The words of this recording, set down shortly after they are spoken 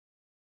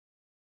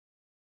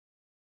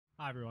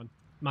Hi everyone,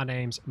 my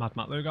name's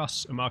MadMatt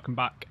Lugos and welcome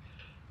back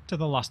to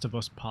The Last of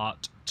Us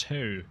Part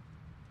 2.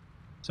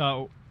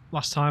 So,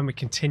 last time we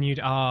continued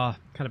our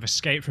kind of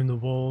escape from the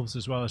wolves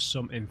as well as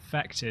some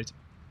infected.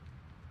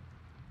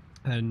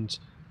 And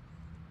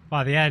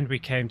by the end we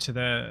came to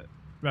the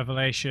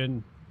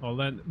revelation, or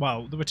learned,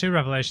 well, there were two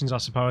revelations I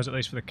suppose, at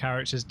least for the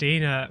characters.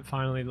 Dina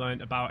finally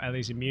learned about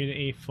Ellie's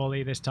immunity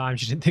fully this time.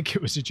 She didn't think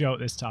it was a joke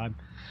this time.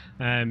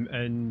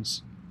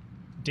 And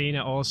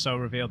Dina also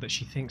revealed that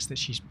she thinks that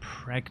she's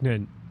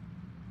pregnant,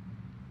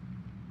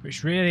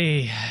 which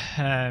really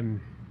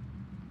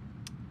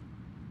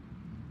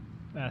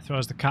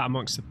throws the cat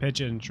amongst the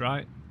pigeons,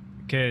 right?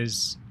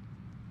 Because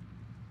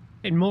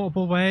in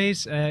multiple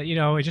ways, you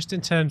know, just in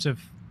terms of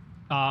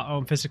our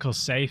own physical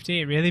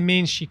safety, it really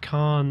means she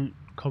can't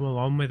come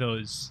along with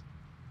us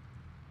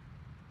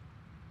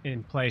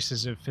in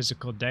places of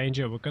physical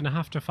danger. We're going to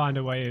have to find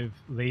a way of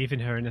leaving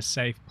her in a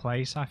safe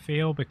place, I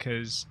feel,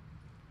 because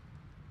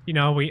you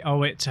know, we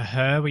owe it to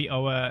her. We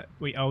owe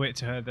it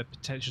to her, the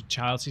potential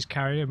child she's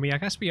carrying. And I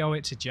guess we owe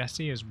it to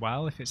Jesse as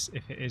well, if it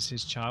is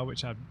his child,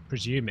 which I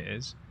presume it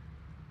is.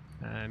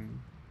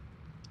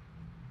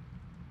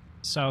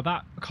 So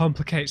that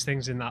complicates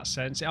things in that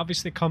sense. It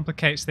obviously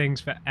complicates things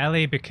for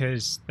Ellie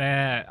because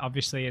they're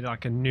obviously in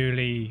like a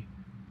newly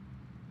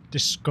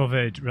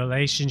discovered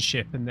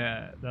relationship, and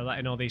they're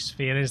letting all these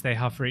feelings they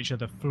have for each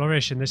other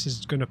flourish. And this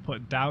is going to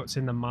put doubts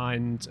in the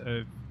mind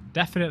of.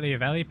 Definitely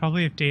of Ellie,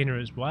 probably of Dina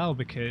as well,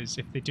 because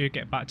if they do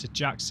get back to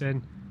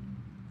Jackson,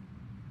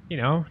 you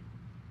know,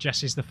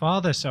 Jesse's the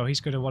father, so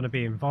he's going to want to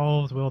be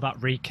involved. Will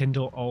that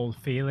rekindle old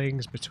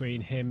feelings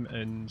between him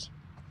and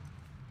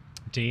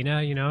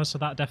Dina, you know? So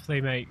that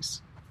definitely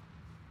makes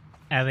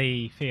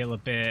Ellie feel a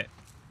bit,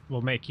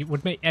 would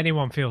make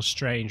anyone feel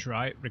strange,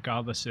 right?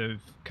 Regardless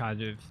of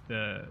kind of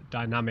the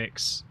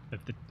dynamics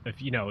of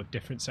you know,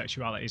 different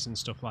sexualities and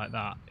stuff like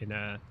that in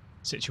a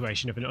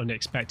situation of an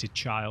unexpected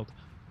child.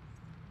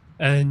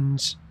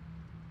 And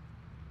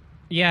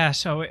yeah,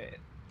 so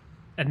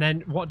and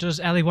then what does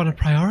Ellie want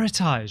to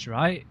prioritize,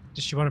 right?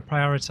 Does she want to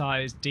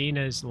prioritize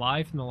Dina's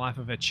life and the life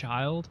of her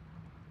child?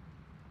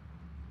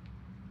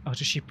 Or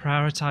does she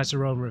prioritize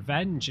her own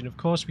revenge? And of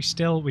course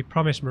we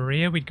promised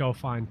Maria we'd go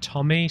find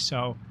Tommy,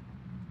 so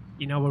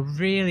you know, we're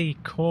really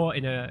caught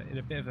in a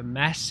bit of a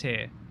mess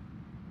here.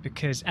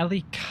 Because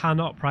Ellie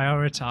cannot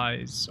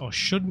prioritize, or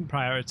shouldn't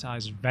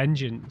prioritize,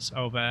 vengeance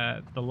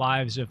over the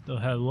lives of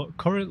her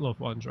current loved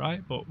ones,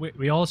 right? But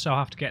we also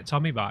have to get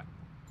Tommy back.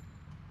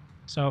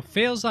 So it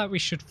feels like we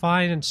should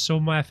find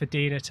somewhere for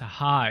Dina to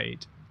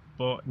hide,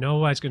 but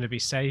nowhere's going to be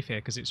safe here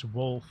because it's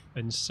Wolf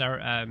and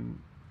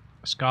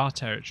Scar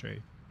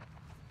territory.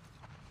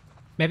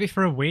 Maybe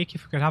for a week,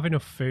 if we could have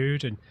enough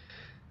food and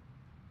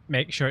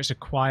make sure it's a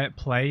quiet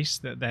place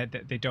that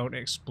they don't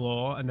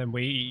explore, and then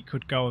we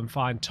could go and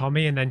find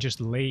Tommy and then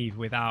just leave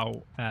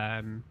without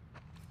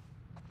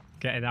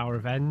getting our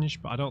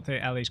revenge. But I don't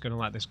think Ellie's going to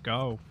let this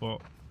go.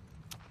 But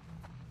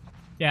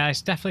yeah,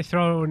 it's definitely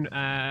thrown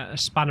a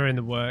spanner in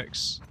the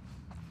works.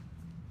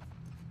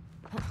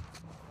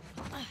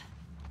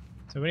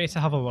 So we need to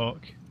have a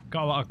look.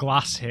 Got a lot of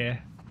glass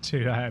here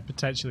to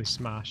potentially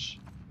smash.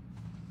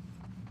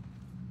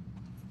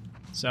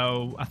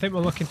 So I think we're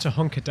looking to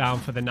hunker down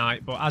for the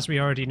night, but as we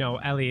already know,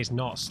 Ellie is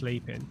not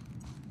sleeping.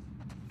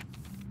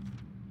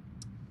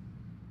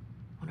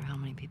 Wonder how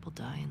many people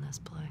die in this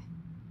play.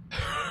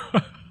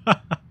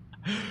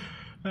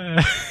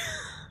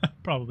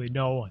 Probably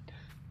no one.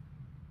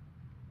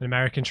 An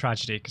American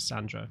tragedy,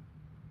 Cassandra.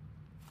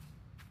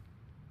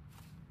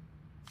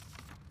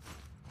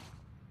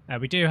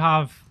 We do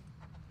have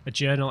a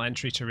journal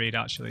entry to read,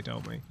 actually,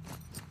 don't we?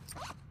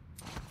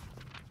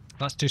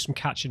 Let's do some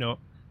catching up.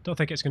 Don't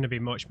think it's going to be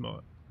much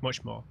more.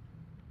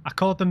 I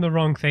called them the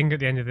wrong thing at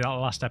the end of the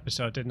last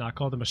episode, didn't I? I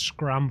called them a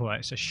scrambler.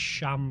 It's a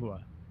shambler.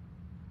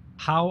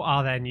 How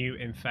are their new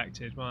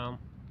infected? Well,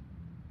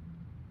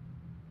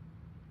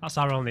 that's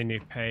our only new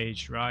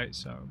page, right?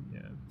 So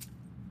yeah,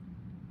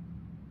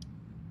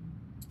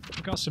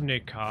 we've got some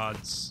new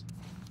cards.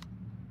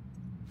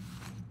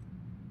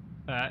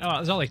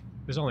 Oh,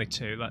 there's only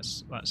two.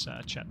 Let's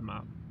check them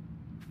out.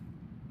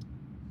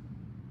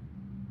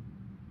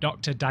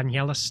 Dr.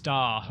 Daniela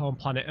Starr, home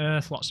planet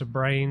Earth, lots of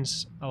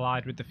brains,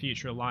 allied with the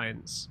Future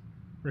Alliance.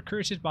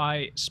 Recruited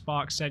by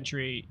Spark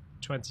Century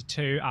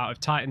 22 out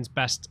of Titan's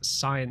Best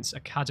Science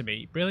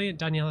Academy, brilliant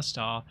Daniela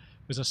Starr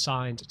was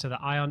assigned to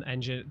the Ion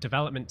Engine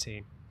development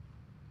team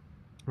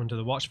under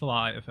the watchful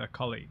eye of her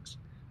colleagues.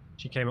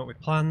 She came up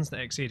with plans that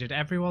exceeded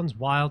everyone's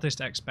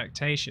wildest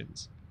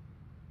expectations.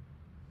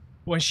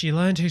 When she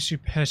learned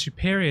her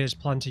superiors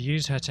planned to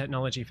use her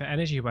technology for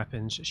energy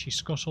weapons, she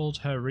scuttled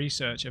her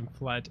research and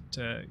fled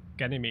to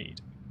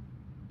Ganymede.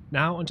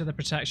 Now, under the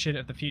protection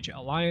of the Future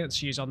Alliance,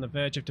 she is on the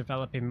verge of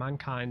developing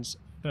mankind's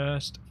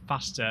first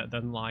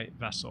faster-than-light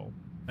vessel,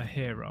 a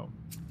hero.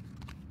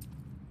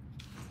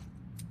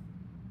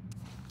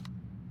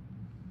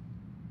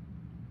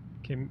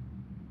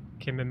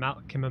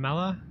 Kimimela?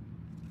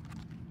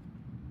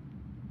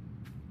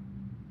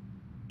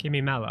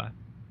 Kimimela.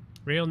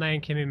 Real name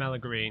Kimimela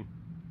Green.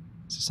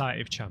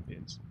 Society of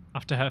Champions.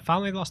 After her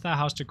family lost their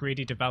house to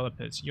greedy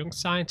developers, young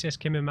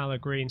scientist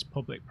Kimimela Green's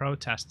public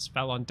protests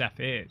fell on deaf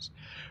ears.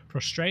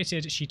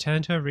 Frustrated, she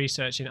turned her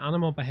research in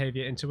animal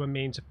behaviour into a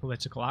means of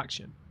political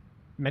action.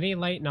 Many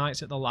late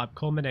nights at the lab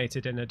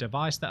culminated in a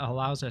device that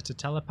allows her to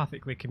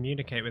telepathically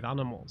communicate with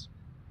animals.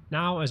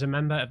 Now, as a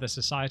member of the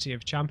Society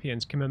of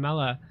Champions,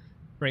 Kimimela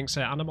brings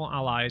her animal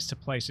allies to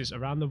places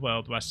around the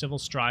world where civil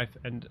strife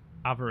and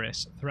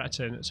avarice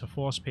threaten to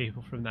force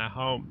people from their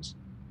homes.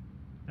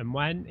 And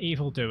when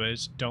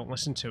evildoers don't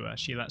listen to her,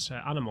 she lets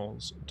her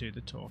animals do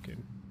the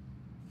talking.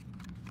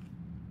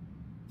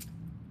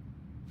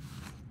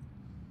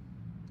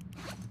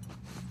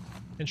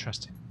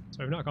 Interesting. So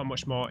we've not got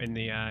much more in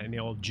the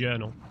old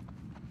journal.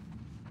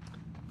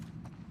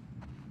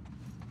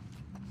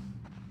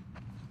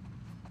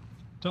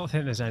 Don't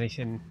think there's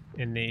anything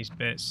in these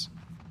bits,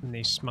 in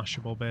these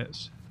smashable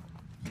bits.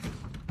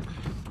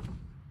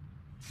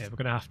 Yeah, we're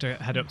gonna have to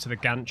head up to the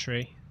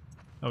gantry.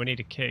 Oh, we need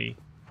a key.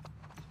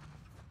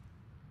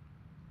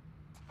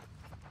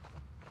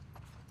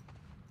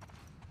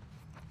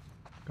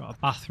 Got a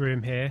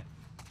bathroom here.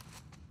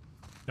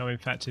 No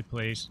infected,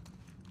 please.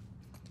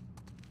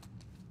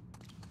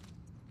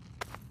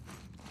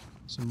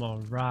 Some more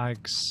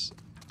rags.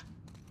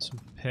 Some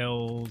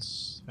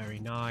pills. Very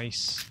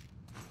nice.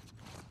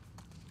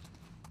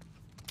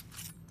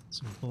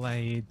 Some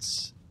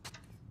blades.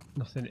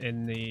 Nothing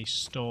in the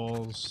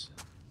stalls.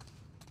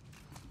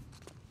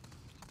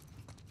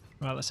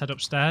 Right, let's head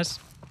upstairs.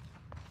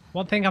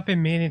 One thing I've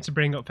been meaning to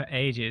bring up for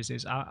ages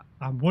is I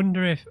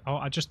wonder if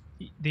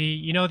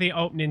the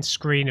opening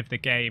screen of the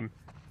game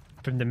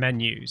from the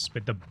menus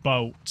with the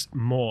boat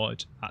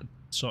moored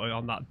sort of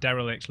on that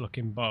derelict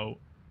looking boat.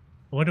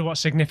 I wonder what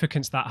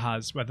significance that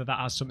has, whether that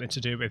has something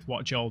to do with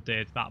what Joel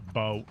did, that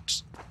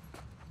boat.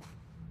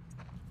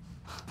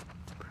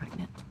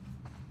 Pregnant.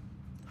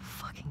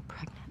 Fucking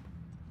pregnant.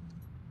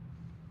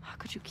 How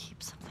could you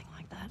keep something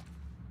like that?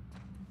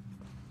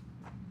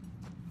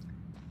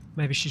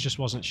 Maybe she just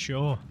wasn't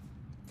sure.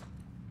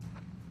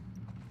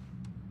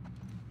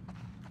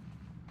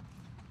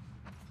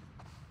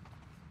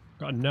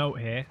 Got a note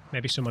here.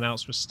 Maybe someone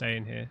else was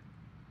staying here.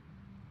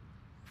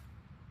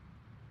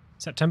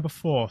 September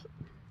 4th.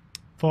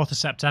 4th of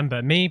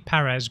September. Me,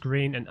 Perez,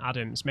 Green and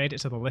Adams made it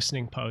to the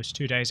listening post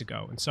 2 days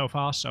ago, and so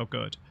far so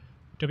good.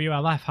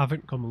 WLF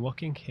haven't come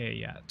looking here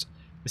yet.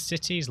 The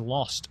city's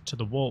lost to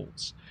the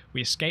wolves.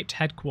 We escaped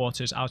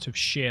headquarters out of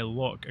sheer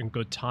luck and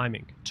good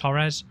timing.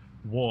 Torres,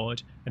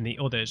 Ward and the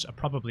others are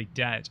probably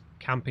dead,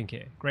 camping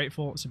here.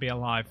 Grateful to be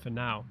alive for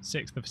now. The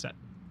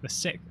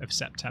 6th of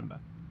September.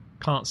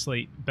 Can't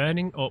sleep.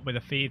 Burning up with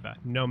a fever.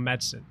 No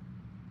medicine.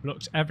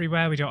 Looked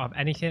everywhere. We don't have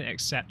anything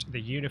except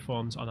the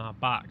uniforms on our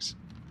backs.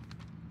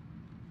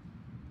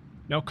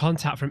 No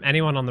contact from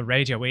anyone on the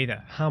radio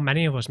either. How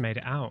many of us made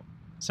it out?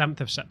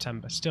 7th of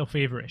September. Still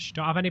feverish.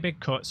 Don't have any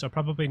big cuts, so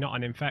probably not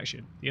an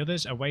infection. The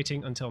others are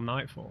waiting until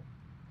nightfall.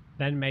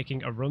 Then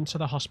making a run to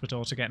the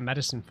hospital to get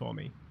medicine for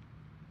me.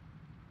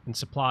 And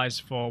supplies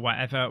for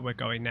wherever we're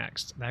going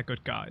next. They're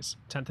good guys.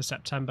 10th of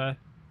September.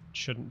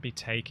 Shouldn't be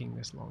taking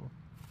this long.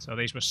 So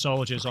these were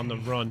soldiers on the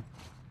run.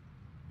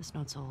 This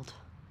note's old.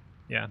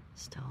 Yeah.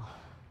 Still,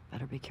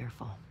 better be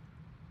careful.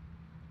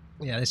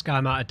 Yeah, this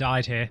guy might have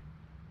died here.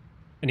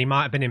 And he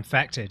might have been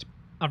infected.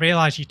 I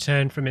realise you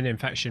turn from an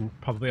infection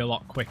probably a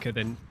lot quicker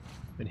than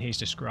he's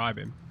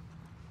describing.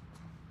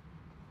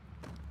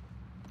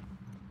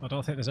 I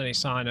don't think there's any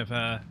sign of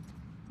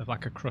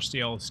like a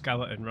crusty old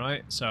skeleton,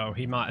 right? So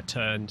he might have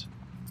turned.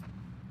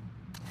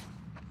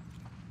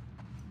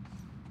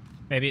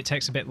 Maybe it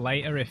takes a bit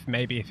later if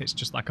it's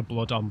just like a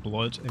blood on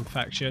blood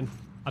infection.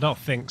 I don't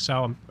think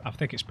so. I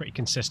think it's pretty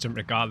consistent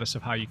regardless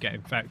of how you get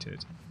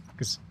infected.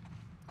 Because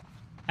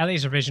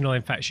Ellie's original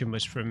infection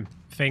was from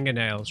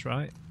fingernails,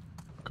 right?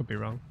 Could be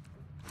wrong.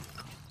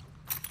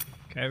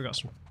 Okay, we've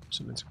got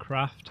something to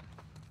craft.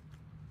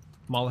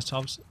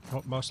 Molotovs,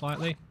 most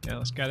likely. Yeah,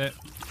 let's get it.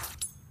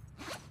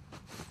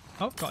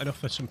 Oh, got enough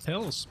for some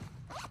pills.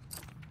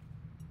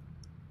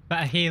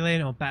 Better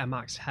healing or better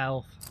max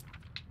health?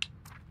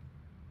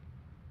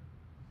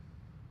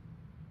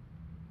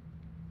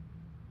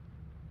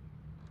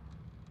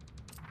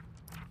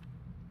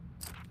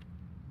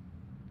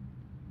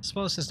 I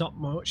suppose there's not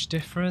much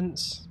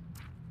difference.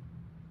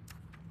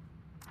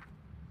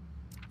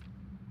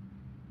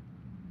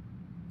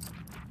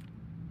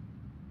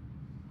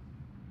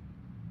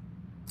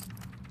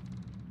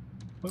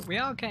 But we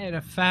are getting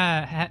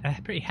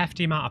a pretty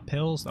hefty amount of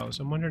pills though,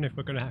 so I'm wondering if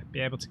we're going to be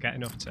able to get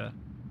enough to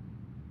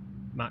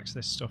max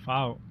this stuff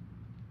out.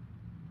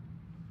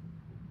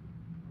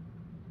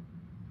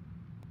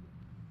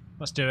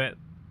 Let's do it.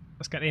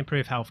 Let's get the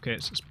improved health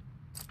kits.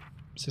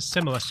 It's a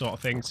similar sort of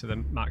thing to the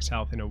max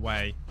health in a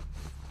way.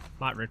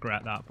 Might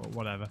regret that, but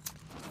whatever.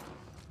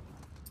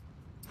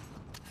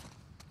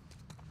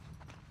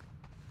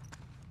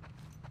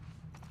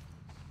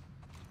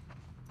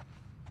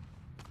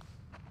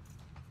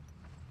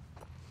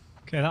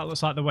 Okay, that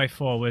looks like the way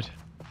forward.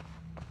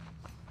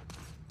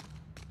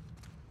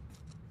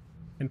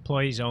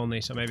 Employees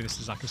only, so maybe this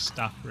is like a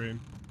staff room.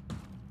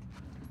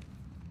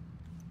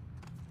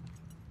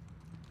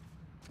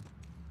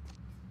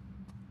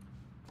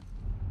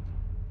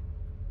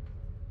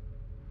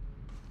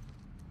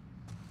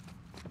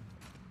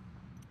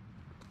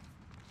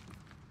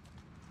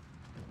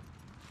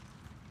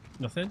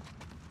 Nothing?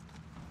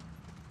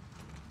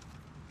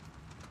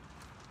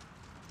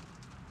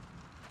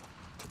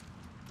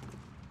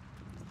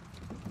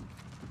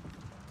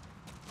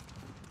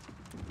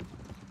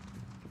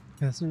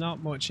 There's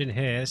not much in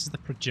here. This is the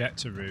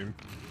projector room.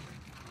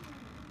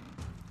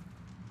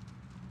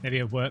 Maybe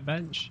a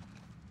workbench?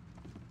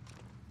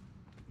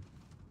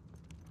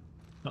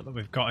 Not that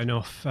we've got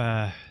enough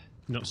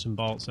nuts and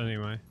bolts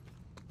anyway.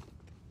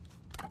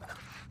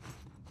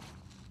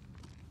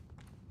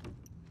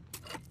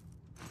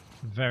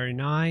 Very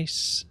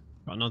nice.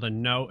 Got another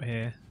note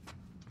here.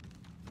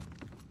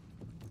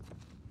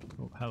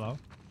 Oh, hello.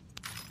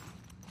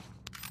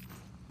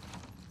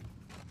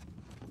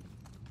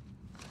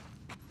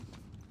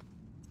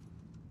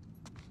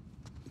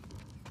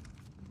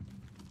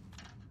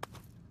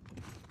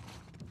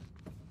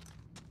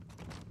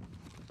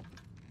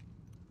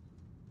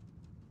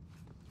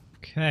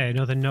 Okay,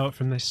 another note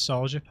from this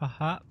soldier,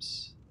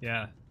 perhaps?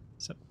 Yeah.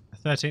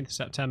 13th of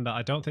September.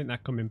 I don't think they're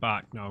coming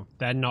back. No,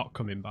 they're not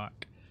coming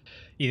back.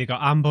 Either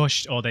got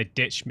ambushed or they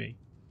ditched me.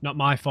 Not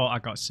my fault I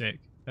got sick.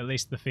 At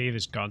least the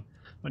fever's gone.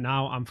 But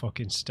now I'm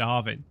fucking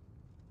starving.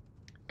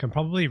 Can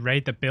probably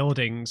raid the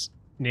buildings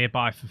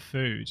nearby for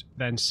food,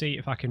 then see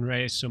if I can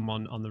raise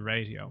someone on the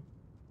radio.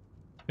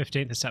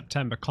 15th of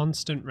September.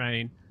 Constant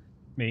rain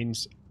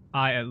means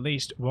I at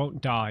least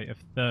won't die of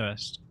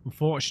thirst.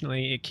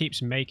 Unfortunately, it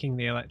keeps making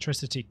the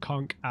electricity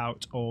conk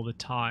out all the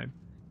time.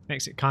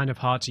 Makes it kind of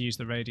hard to use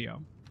the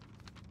radio.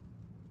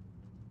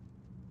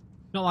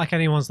 Not like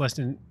anyone's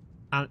listening,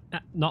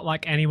 not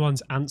like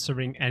anyone's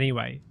answering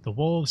anyway. The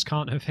wolves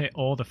can't have hit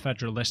all the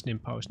federal listening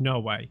posts. No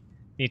way.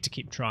 Need to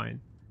keep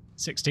trying.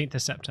 16th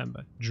of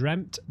September.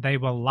 Dreamt they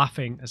were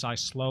laughing as I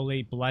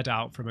slowly bled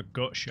out from a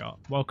gut shot.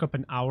 Woke up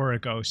an hour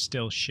ago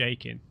still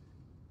shaking.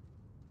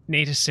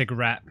 Need a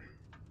cigarette.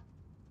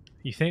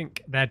 You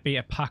think there'd be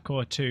a pack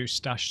or two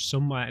stashed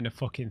somewhere in a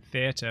fucking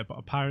theatre, but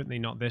apparently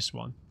not this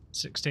one.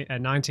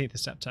 19th of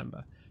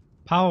September.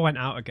 Power went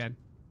out again.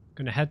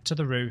 Gonna head to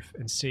the roof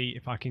and see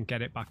if I can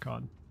get it back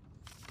on.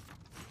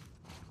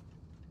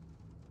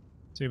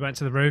 So we went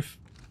to the roof.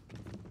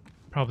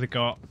 Probably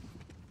got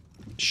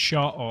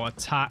shot or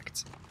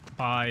attacked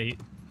by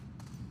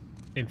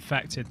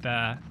infected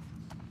there.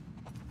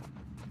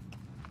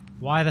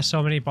 Why are there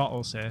so many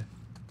bottles here?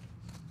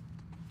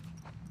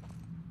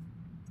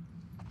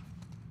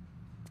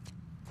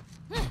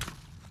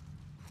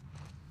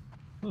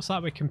 Looks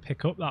like we can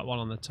pick up that one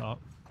on the top.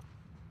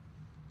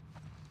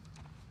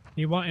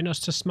 You wanting us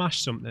to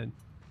smash something?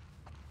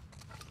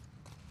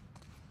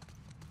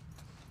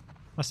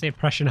 That's the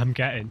impression I'm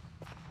getting.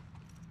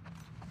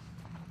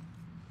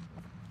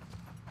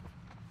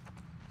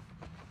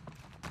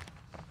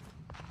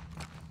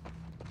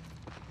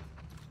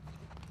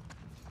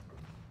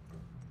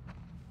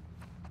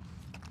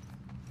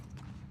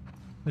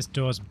 This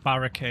door's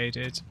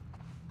barricaded.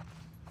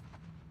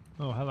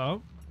 Oh,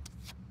 hello.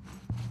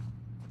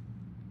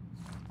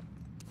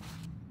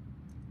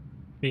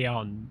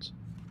 Beyond.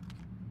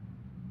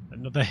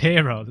 Another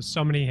hero. There's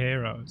so many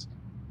heroes.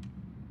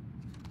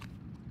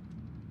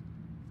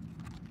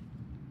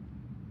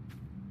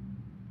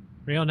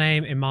 Real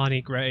name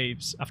Imani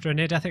Graves. After a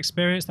near-death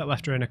experience that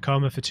left her in a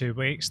coma for 2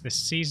 weeks, this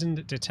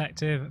seasoned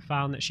detective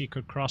found that she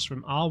could cross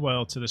from our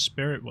world to the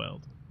spirit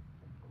world,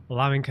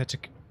 allowing her to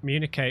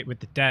communicate with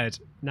the dead.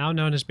 Now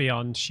known as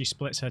Beyond, she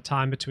splits her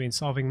time between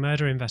solving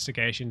murder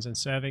investigations and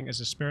serving as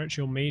a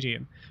spiritual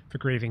medium for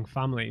grieving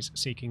families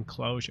seeking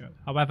closure.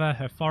 However,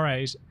 her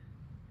forays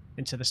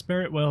into the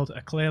spirit world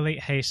are clearly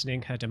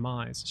hastening her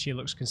demise. She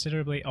looks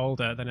considerably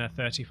older than her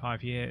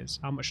 35 years.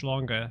 How much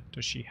longer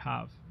does she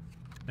have?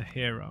 A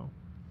hero.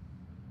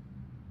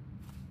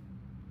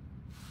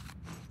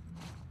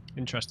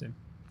 Interesting.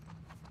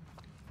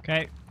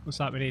 Okay, looks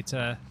like we need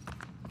to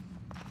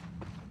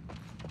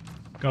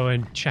go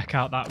and check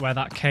out that where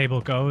that cable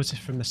goes.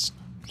 From the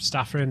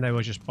staff room, they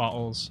were just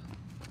bottles.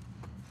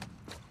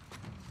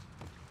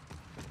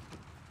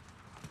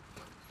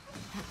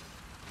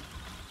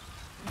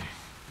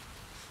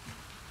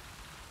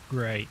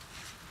 Great.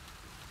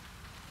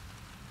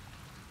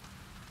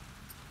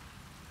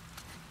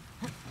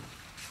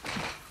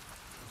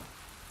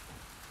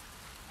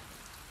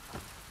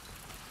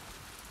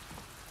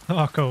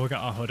 Oh, cool, we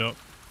got our hood up.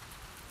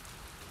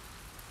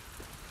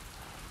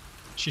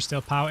 She's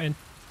still pouting.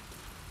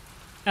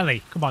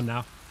 Ellie, come on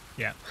now.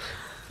 Yeah.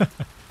 Got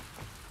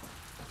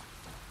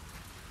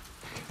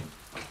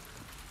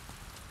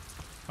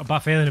a bad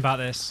feeling about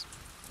this.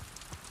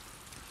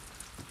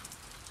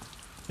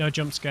 No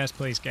jump scares,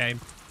 please, game.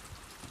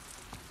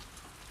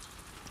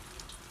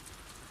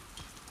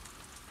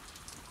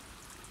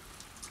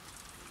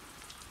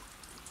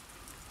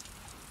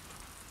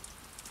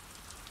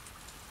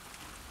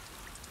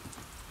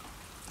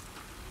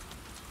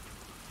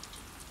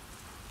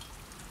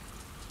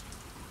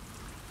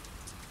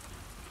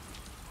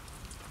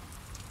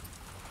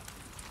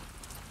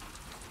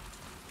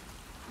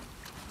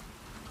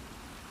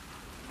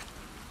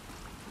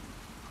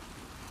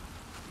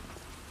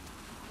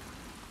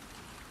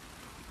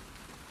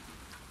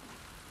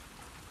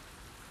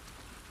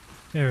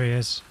 There he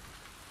is.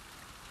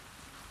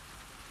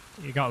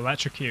 You got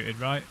electrocuted,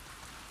 right?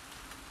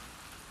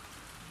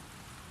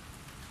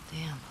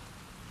 Damn.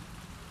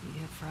 You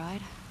get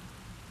fried?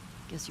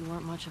 Guess you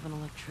weren't much of an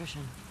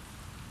electrician.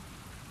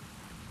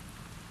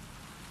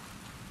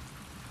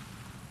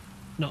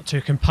 Not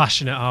too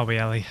compassionate, are we,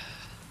 Ellie?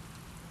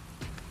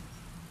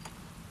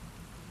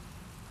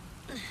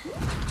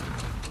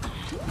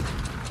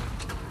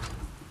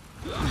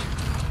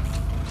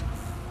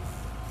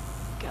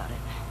 Got it.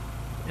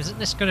 Isn't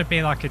this going to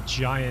be like a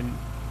giant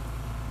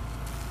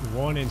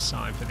warning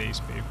sign for these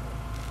people?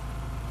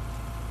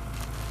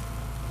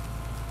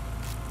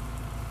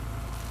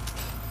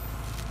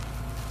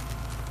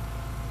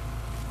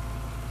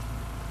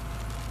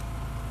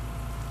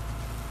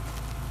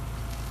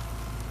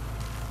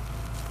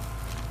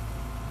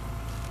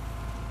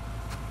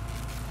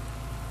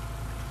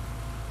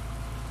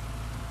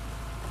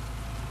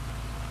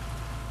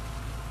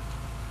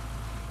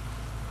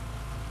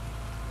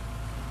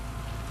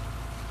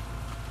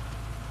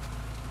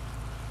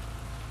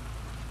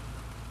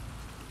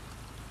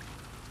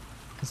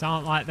 Because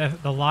aren't like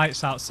the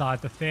lights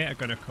outside the theatre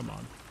going to come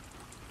on?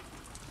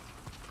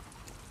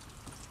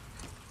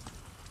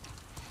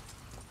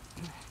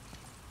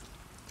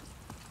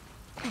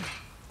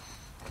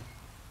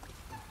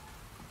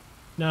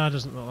 No, it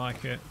doesn't look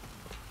like it.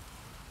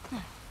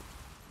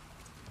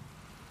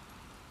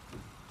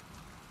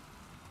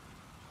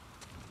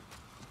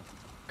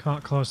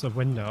 Can't close the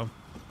window.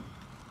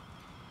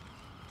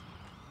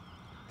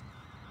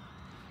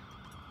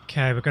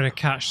 Okay, we're going to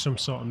catch some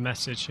sort of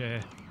message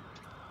here.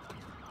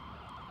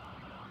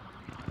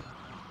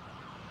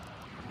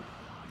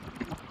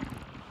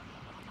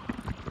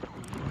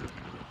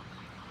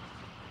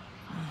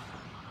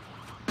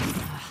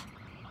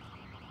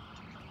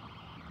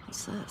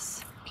 What's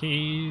this?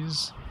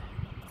 Keys.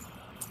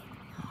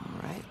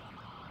 Alright.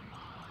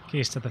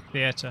 Keys to the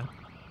theatre.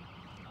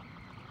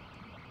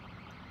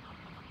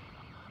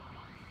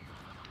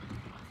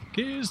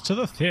 Keys to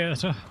the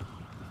theatre.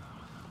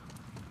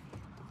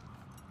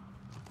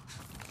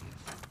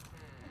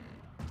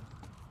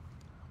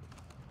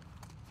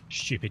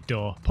 Stupid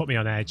door. Put me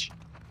on edge.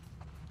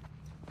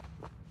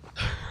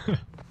 I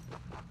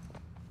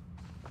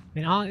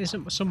mean,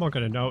 isn't someone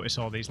going to notice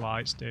all these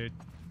lights, dude?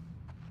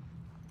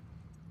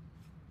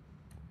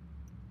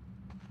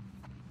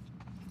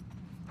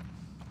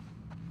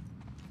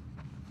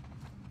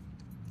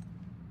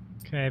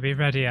 Okay, be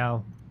ready,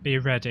 Al. Be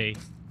ready.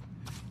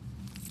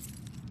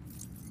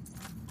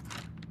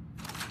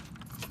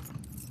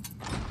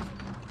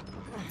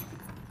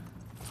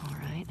 All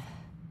right.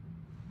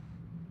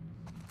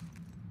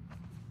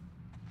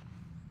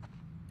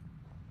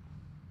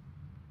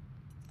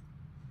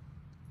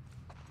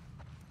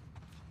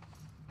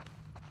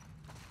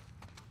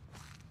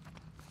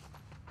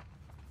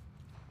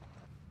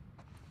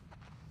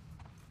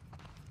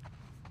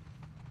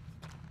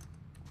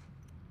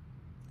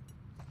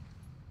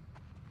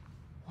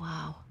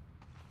 Wow.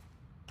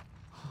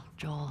 Oh,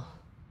 Joel,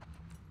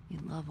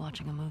 you'd love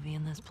watching a movie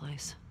in this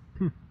place.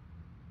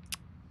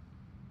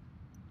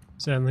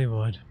 Certainly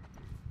would.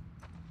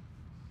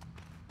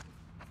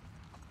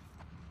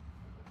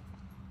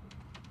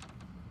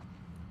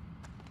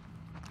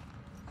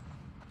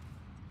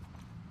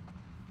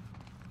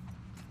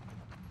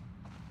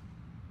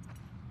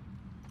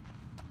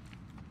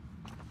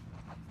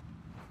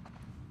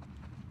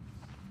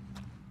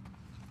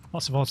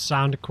 Lots of old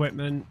sound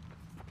equipment.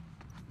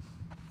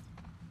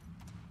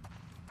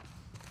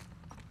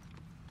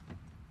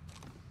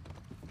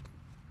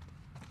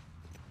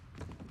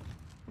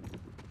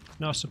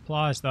 No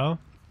supplies though.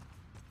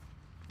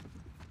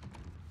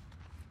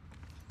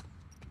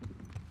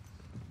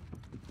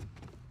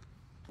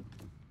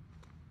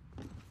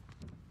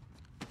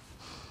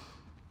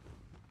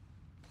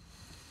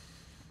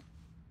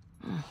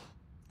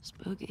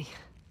 Spooky.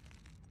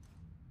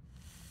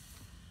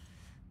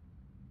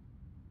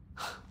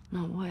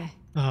 No way.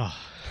 Oh.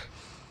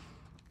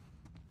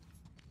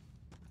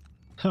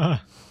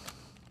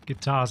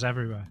 Guitars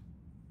everywhere.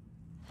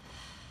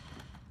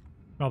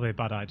 Probably a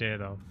bad idea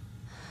though.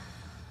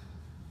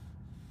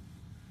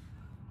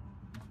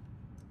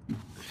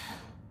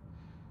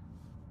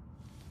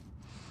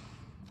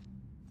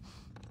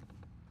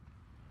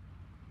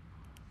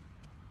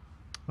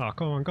 Oh,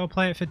 come on, go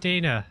play it for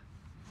Dina.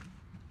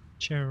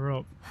 Cheer her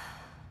up.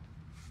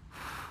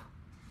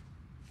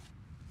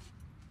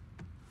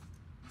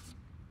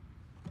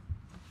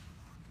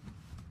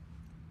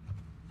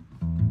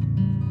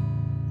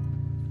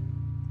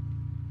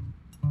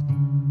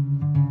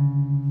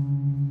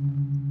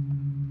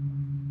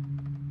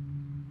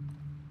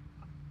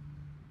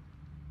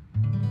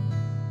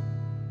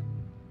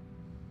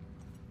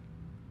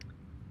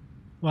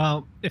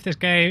 Well, if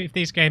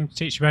these games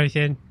teach you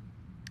anything,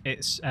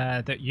 it's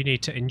that you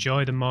need to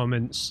enjoy the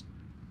moments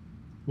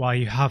while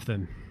you have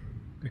them,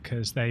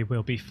 because they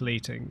will be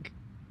fleeting.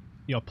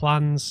 Your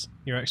plans,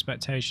 your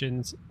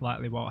expectations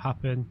likely won't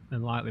happen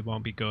and likely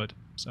won't be good.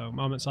 So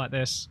moments like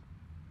this,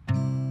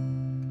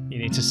 you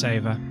need to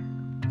savor.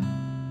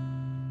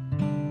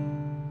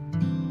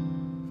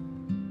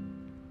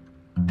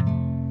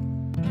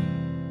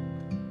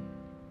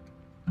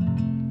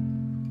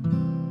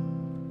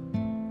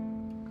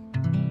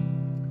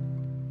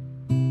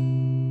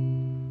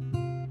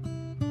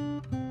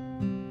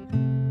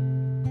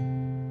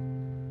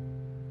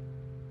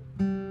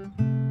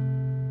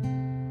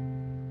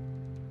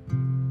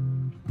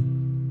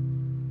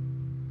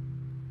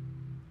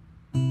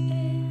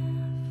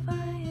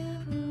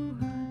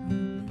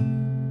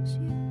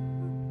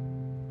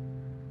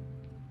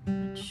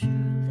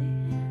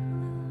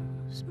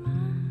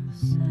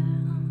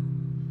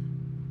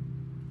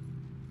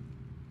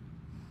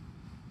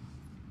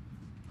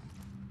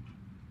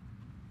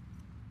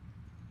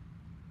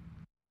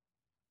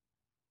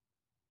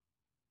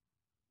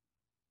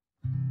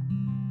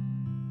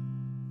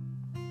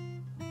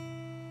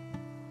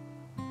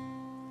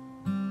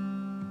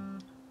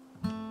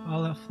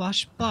 Oh, it'll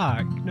flash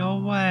black? No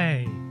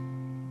way.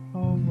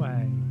 No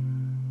way.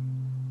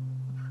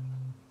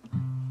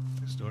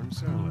 It's starting to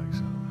sound like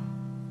something.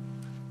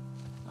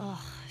 Ugh,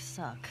 I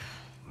suck.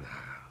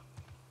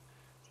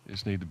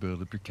 Just need to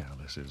build up your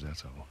calluses,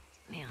 that's all.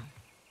 Man.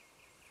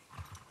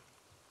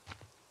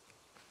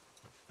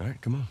 All right,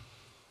 come on.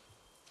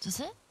 Is this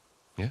it?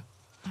 Yeah?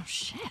 Oh,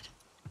 shit.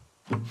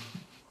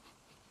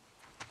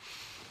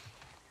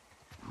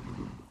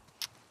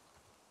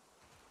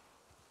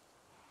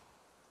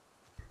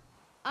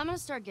 I'm gonna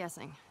start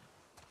guessing.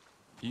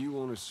 You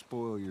want to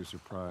spoil your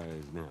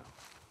surprise now?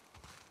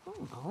 I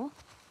don't know.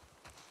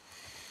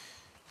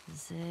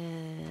 Is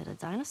it a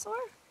dinosaur?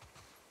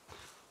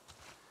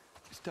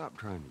 Stop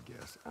trying to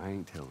guess. I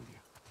ain't telling you.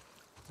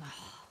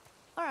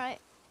 All right.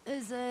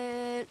 Is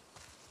it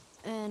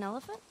an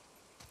elephant?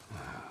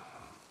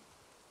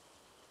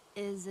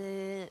 Is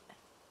it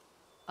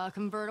a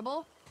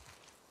convertible?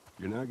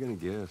 You're not gonna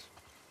guess.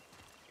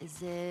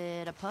 Is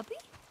it a puppy?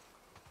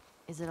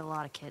 Is it a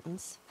lot of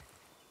kittens?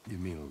 You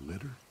mean a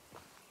litter?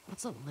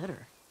 What's a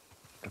litter?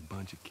 A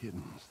bunch of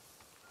kittens.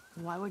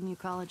 Why wouldn't you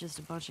call it just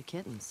a bunch of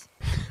kittens?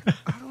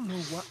 I don't know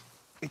what...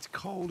 It's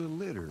called a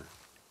litter.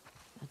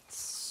 That's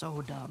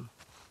so dumb.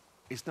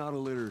 It's not a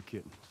litter of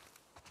kittens.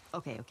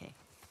 Okay.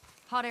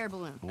 Hot air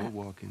balloon. More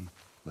walking,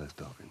 less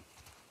talking.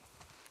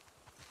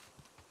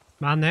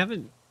 Man, they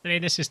haven't... I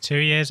mean, this is 2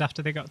 years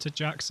after they got to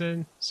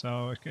Jackson,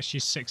 so I guess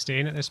she's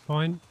 16 at this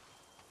point.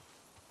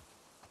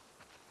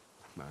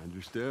 Mind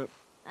your step.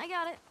 I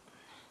got it.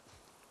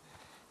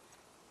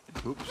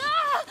 Oops.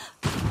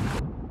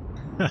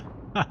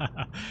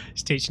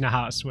 He's teaching her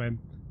how to swim.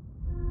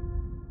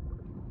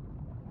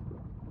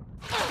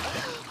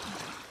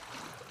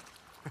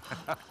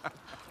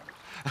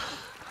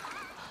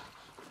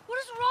 What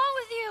is wrong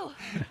with you?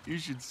 You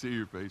should see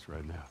your face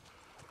right now.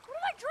 What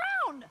if I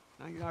drowned?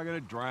 Now you're not gonna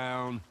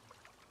drown.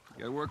 You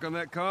gotta work on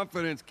that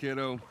confidence,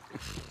 kiddo.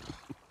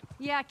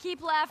 Yeah,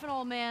 keep laughing,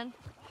 old man.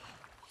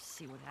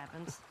 See what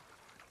happens.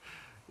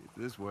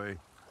 This way.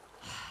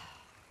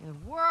 You're the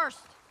worst.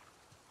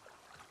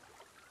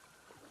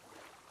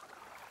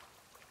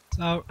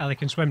 So, Ellie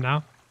can swim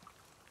now.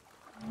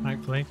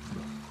 Thankfully.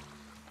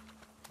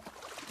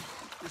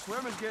 Your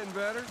swimming's getting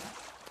better.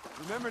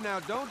 Remember now,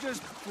 don't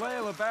just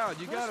flail about.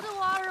 You Push gotta... the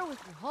water with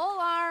your whole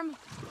arm.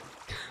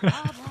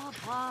 Blah, blah,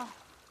 blah.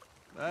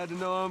 Glad to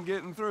know I'm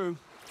getting through.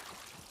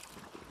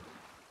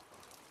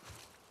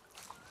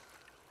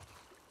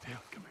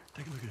 Tail, come here.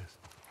 Take a look at this.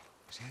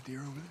 See that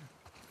deer over there?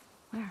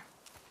 Where?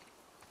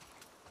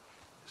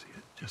 See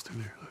it? Just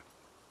through there, look.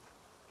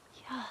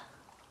 Yeah.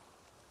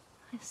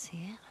 I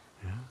see it.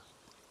 Yeah?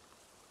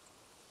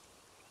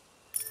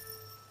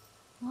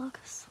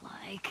 Looks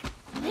like...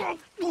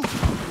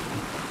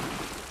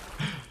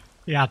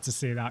 You had to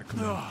see that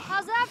coming.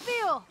 How's that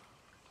feel?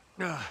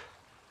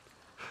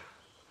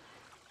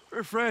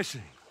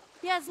 Refreshing.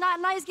 Yeah, it's not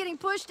nice getting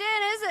pushed in,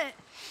 is it?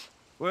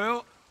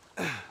 Well,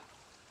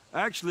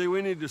 actually,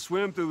 we need to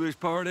swim through this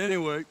part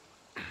anyway.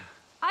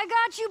 I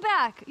got you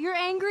back. You're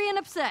angry and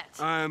upset.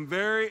 I'm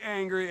very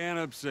angry and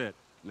upset.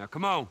 Now,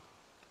 come on.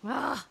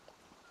 Ugh.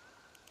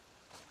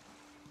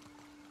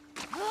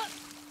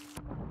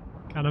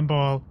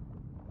 Cannonball.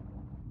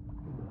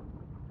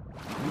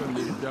 You're gonna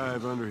need to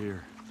dive under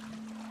here.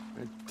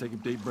 And take a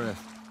deep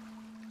breath.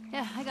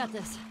 Yeah, I got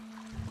this.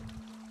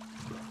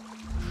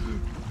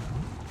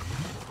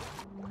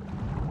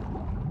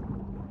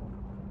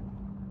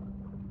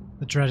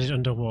 The dreaded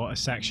underwater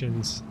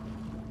sections.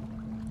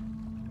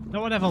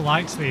 No one ever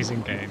likes these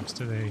in games,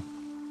 do they?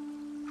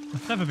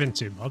 I've never been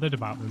too bothered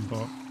about them,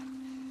 but...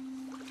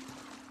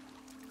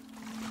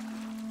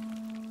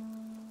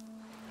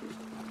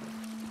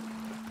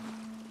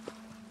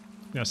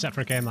 You know, except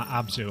for a game like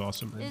Abzu or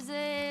something. Is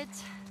it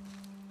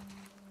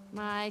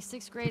my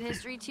 6th grade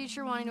history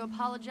teacher wanting to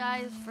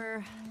apologize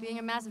for being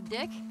a massive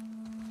dick?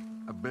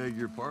 I beg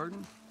your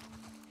pardon?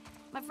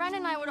 My friend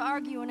and I would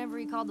argue whenever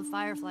he called the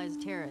Fireflies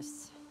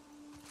terrorists.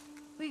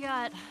 We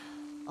got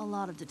a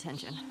lot of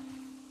detention.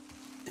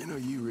 You know,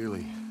 you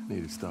really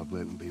need to stop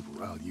letting people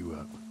rile you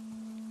up.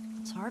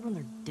 It's hard when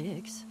they're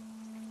dicks.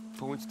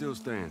 Point still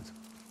stands.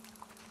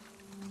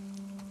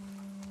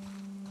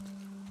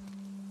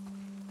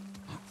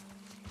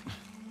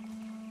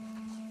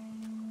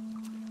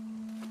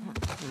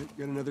 All right,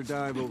 got another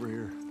dive over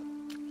here.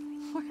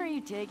 Where are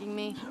you taking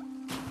me?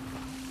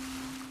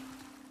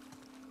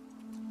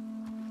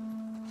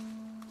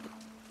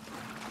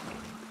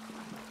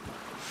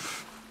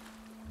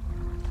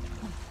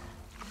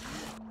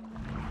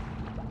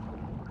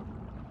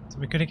 So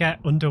we're gonna get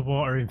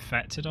underwater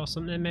infected or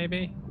something,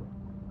 maybe?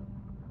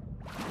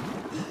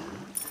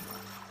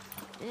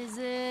 Is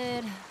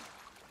it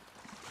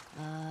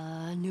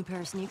a new pair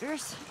of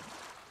sneakers?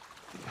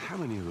 How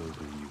many of those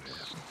do you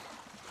have?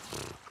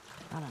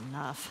 Not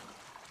enough.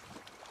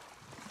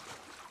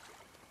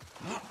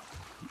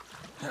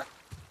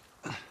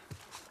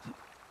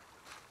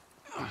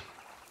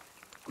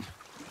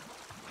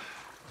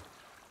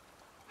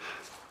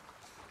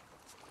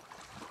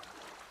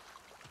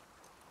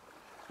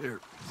 Here.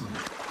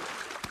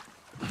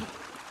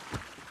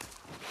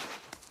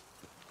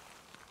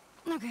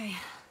 Okay.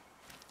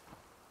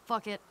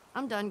 Fuck it.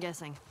 I'm done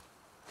guessing.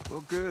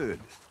 Well, good.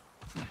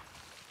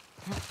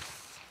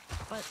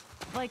 But,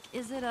 like,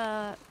 is it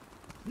a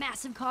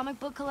massive comic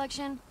book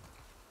collection?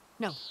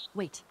 No,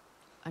 wait.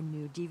 A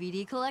new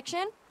DVD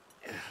collection?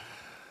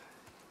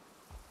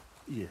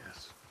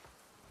 Yes.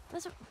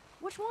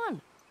 Which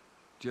one?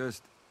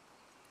 Just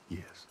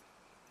yes.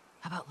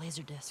 How about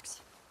laser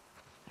discs?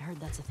 I heard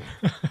that's a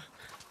thing.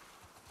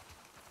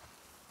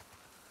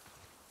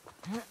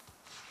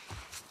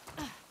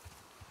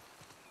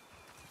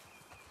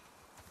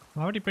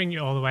 Why would he bring you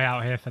all the way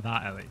out here for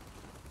that, Ellie?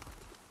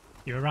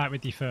 You were right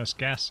with your first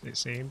guess, it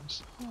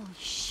seems. Holy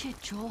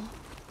shit, Joel.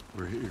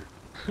 We're here.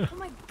 Oh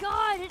my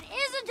god, it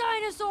is a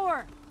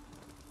dinosaur!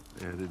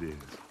 And it is.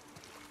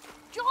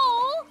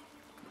 Joel!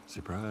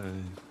 Surprise.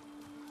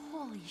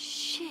 Holy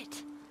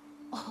shit.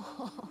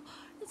 Oh,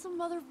 it's a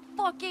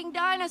motherfucking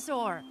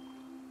dinosaur.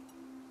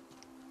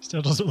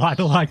 Still doesn't like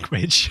the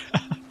language.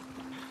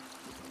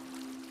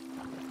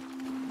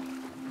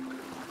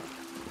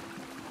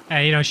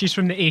 Hey, you know, she's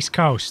from the East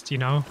Coast, you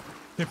know?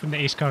 They're from the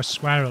East Coast,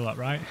 swear a lot,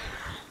 right?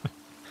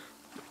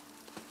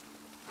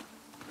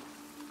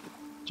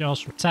 Joel's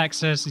from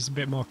Texas, he's a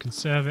bit more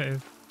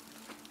conservative.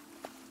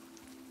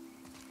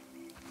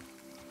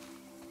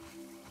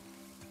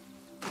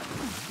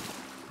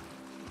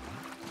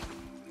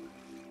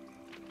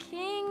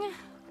 King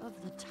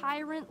of the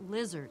Tyrant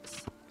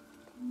Lizards.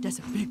 That's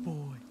a big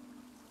boy.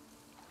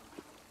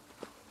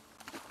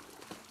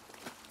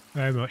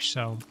 Very much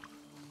so.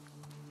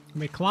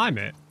 Can we climb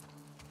it?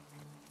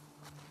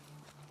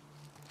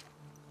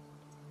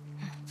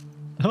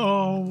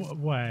 Oh,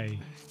 way.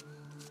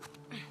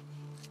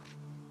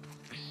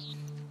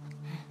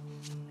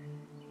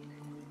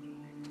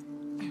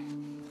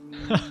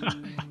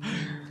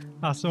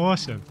 That's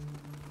awesome.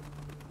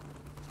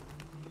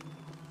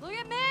 Look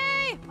at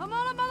me! I'm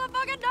on a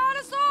motherfucking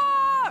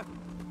dinosaur!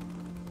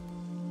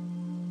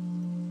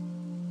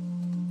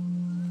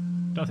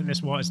 Don't think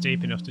this water's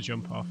deep enough to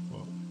jump off,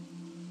 but...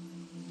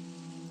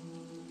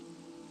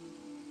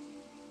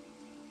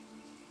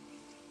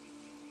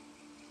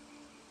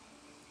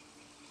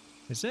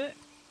 Is it?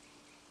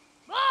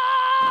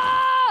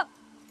 Ah!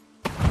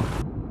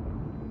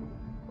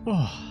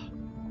 Oh.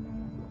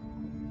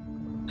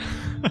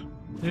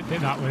 Didn't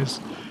think that was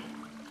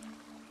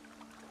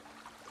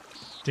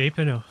deep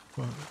enough.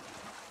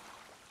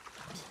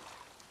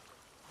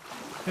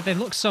 But they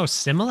look so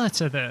similar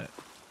to the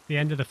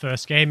end of the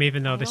first game,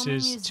 even though this Wyoming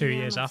is 2 Museum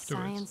years of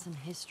afterwards. Science and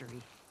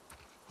History.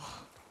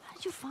 How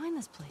did you find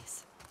this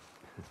place?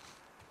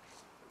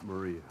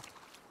 Maria.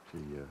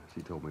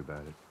 She told me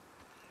about it.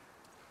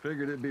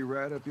 Figured it'd be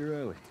right up your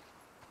alley.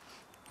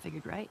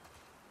 Figured right.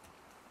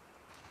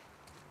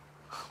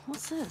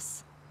 What's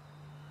this?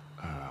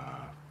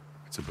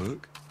 It's a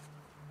book?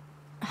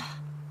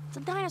 It's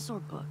a dinosaur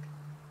book.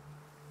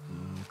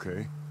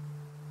 Okay.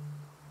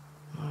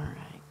 All right.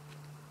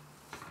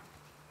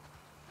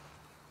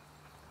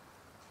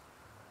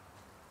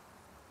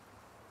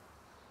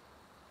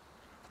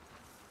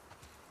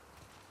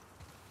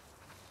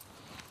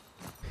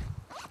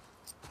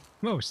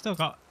 Well, we've still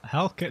got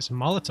health kits and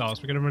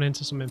Molotovs. We're going to run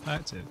into some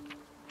infected.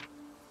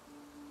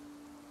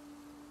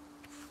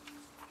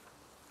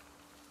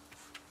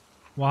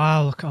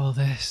 Wow, look at all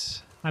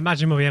this. I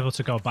imagine we'll be able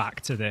to go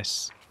back to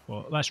this,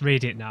 but let's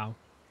read it now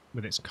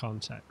with its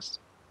context.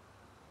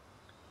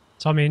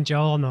 Tommy and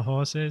Joel on the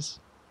horses.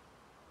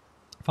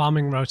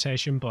 Farming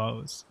rotation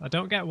blows. I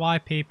don't get why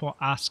people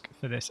ask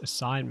for this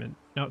assignment.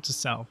 Note to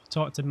self.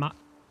 Talk to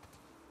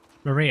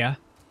Maria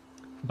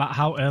about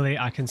how early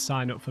I can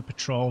sign up for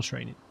patrol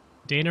training.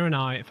 Dina and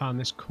I found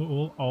this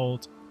cool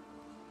old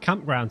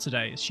campground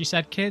today. She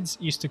said kids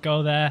used to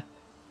go there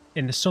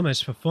in the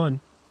summers for fun.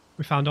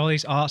 We found all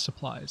these art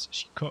supplies.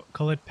 She cut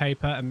coloured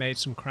paper and made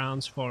some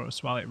crowns for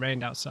us while it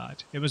rained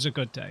outside. It was a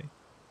good day.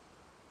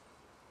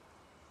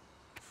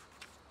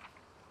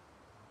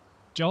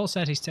 Joel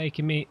said he's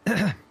taking me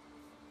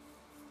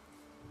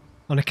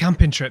on a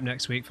camping trip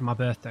next week for my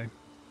birthday.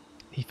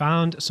 He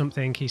found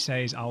something he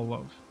says I'll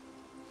love.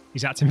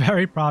 He's acting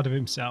very proud of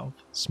himself.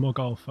 Smug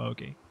old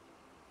fogey.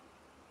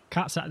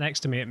 Kat sat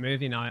next to me at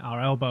movie night.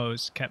 Our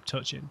elbows kept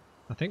touching.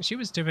 I think she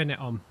was doing it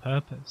on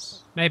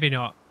purpose. Maybe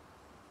not.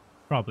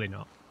 Probably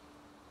not.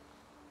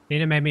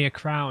 Nina made me a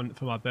crown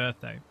for my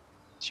birthday.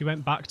 She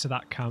went back to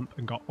that camp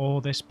and got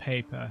all this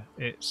paper.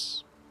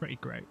 It's pretty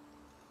great.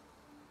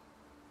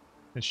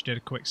 Then she did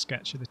a quick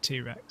sketch of the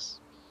T-Rex.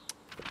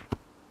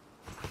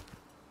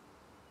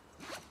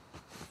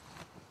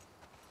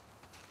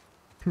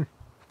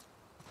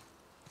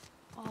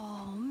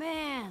 Oh,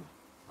 man.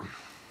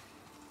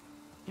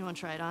 You want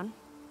to try it on?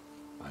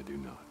 I do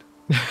not.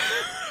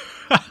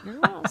 You're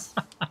Ross.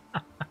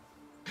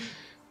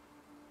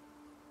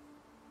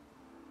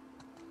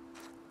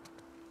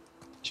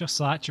 Just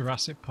like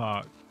Jurassic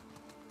Park.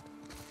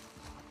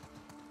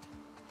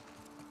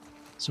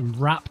 Some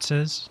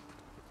raptors.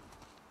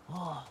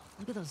 Oh,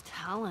 look at those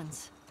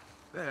talons.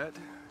 That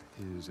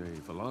is a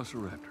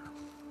velociraptor.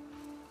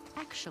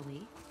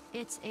 Actually,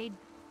 it's a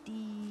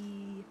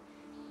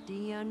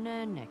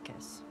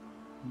Deinonychus.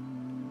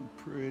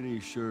 Pretty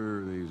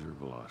sure these are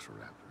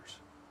velociraptors.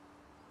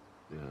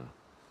 Yeah.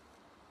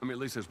 I mean, at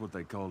least that's what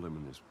they called them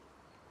in this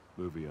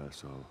movie I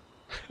saw.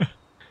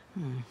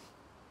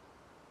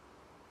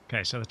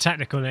 Okay, so the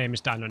technical name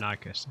is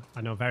Deinonychus.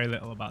 I know very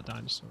little about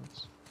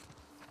dinosaurs.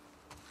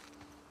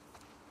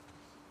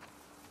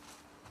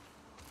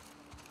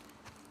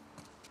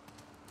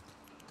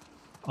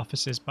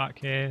 Offices back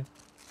here.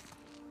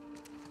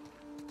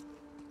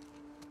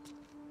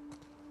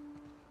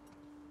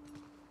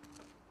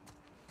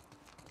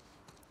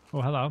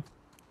 Oh, hello.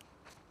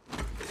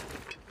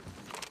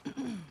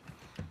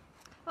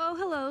 Oh,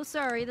 hello.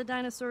 Sorry, the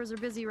dinosaurs are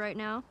busy right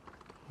now.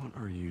 What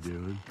are you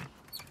doing?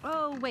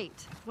 Oh,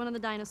 wait. One of the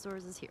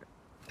dinosaurs is here.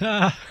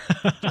 Ah,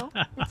 Joel,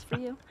 it's for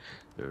you.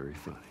 Very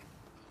funny.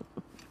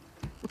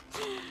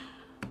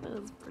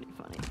 That was pretty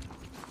funny.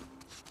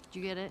 Did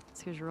you get it?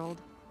 It's because you're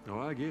old. Oh,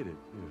 I get it.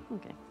 Yeah.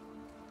 Okay.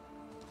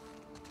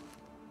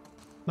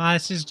 Man,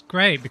 this is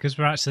great because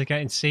we're actually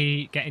getting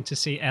to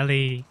see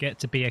Ellie get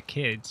to be a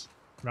kid,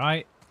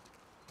 right?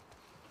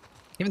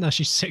 Even though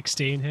she's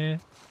 16 here,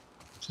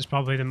 this is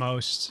probably the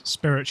most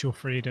spiritual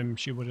freedom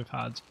she would have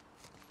had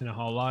in her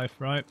whole life,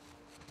 right?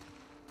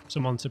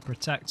 Someone to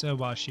protect her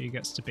while she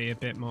gets to be a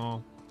bit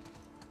more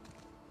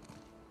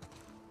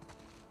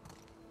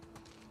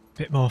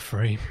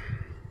free.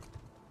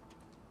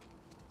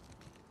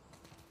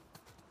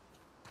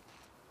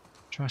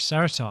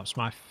 Triceratops,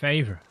 my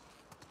favorite.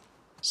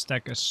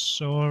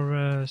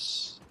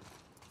 Stegosaurus,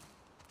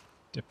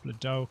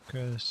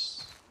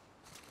 Diplodocus.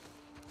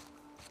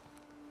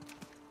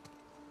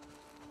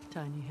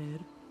 Tiny head.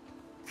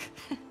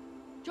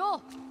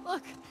 Joel,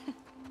 look.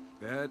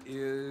 That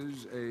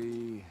is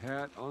a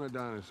hat on a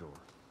dinosaur.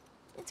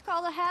 It's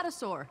called a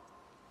hatasaur.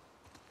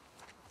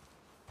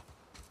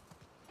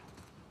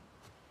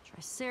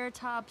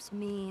 Triceratops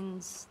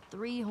means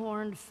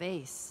three-horned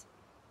face.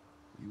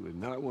 You would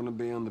not want to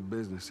be on the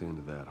business end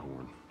of that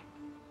horn.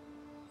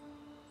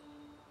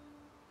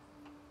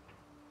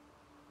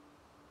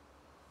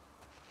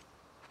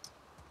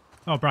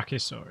 Oh,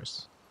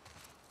 Brachiosaurus.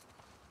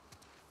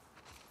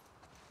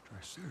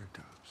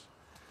 Triceratops.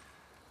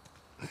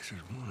 This is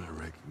one I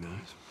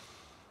recognize.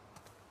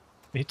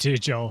 Me too,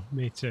 Joel.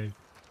 Me too.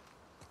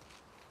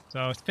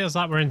 So it feels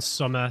like we're in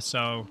summer,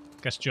 so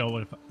I guess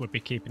Joel would be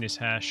keeping his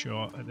hair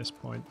short at this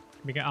point.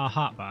 Can we get our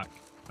hat back?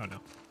 Oh no.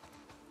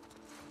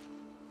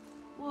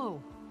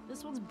 Whoa,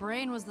 this one's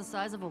brain was the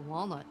size of a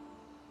walnut.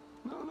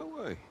 No, no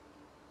way.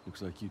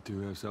 Looks like you two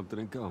have something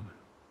in common.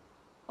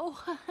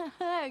 Oh,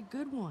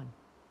 good one.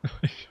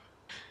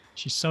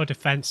 She's so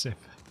defensive.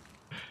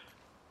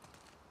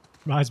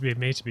 Reminds me of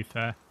me, to be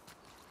fair.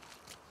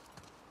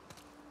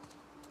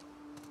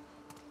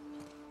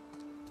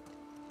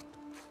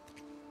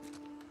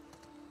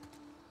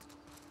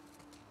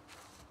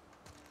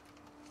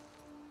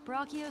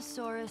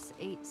 Brachiosaurus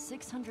ate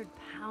 600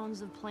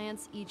 pounds of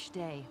plants each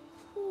day.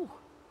 Whew.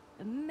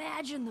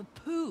 Imagine the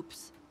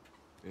poops.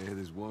 Yeah,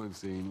 there's one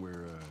scene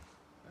where,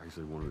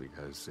 actually one of the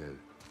guys said,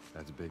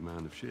 that's a big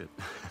mound of shit.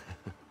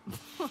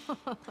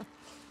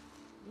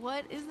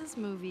 What is this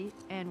movie,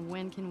 and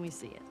when can we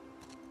see it?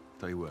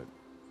 Tell you what,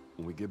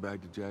 when we get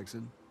back to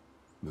Jackson,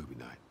 movie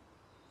night.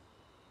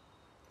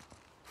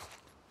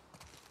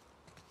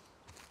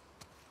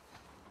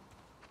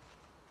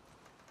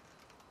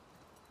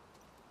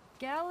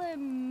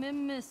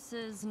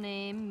 Gallimimus's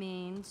name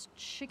means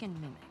chicken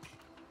mimic.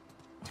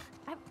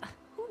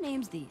 Who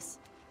names these?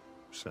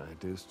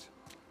 Scientists.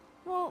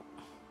 Well,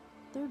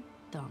 they're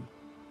dumb.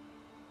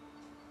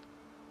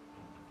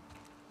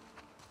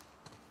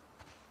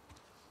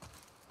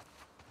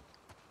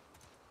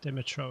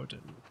 Dimetrodon.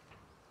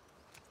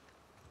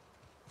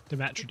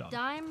 Dimetrodon.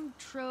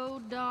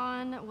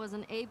 Dimetrodon was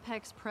an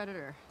apex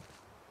predator.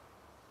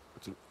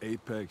 What's an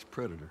apex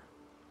predator?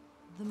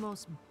 The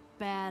most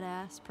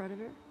badass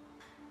predator.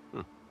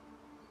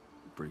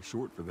 Pretty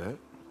short for that.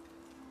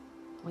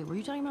 Wait, were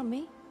you talking about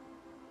me?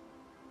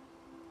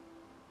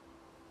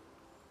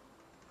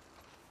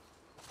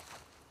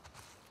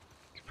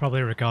 Could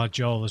probably regard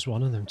Joel as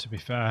one of them, to be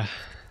fair.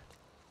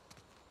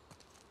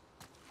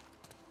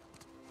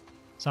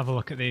 Let's have a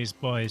look at these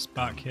boys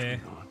back here.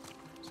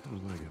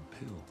 Sounds like a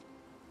pill.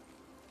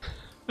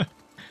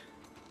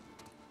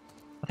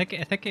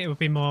 I think it would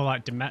be more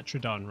like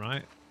Dimetrodon,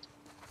 right?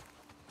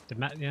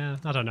 Yeah,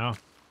 I don't know.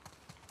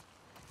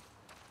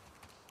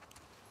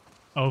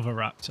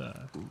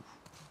 Oviraptor. Oof,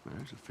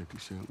 there's a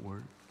 50-cent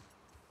word.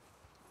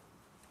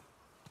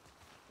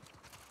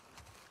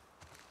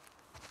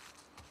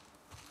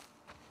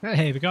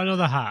 Hey, we got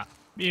another hat.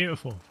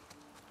 Beautiful.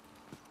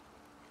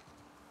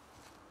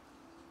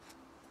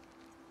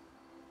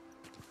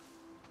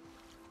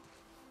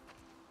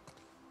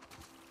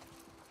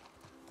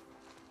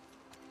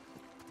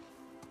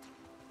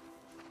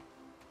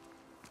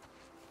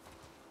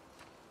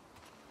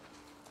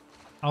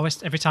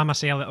 Always, every time I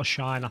see a little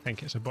shine, I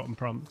think it's a button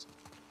prompt.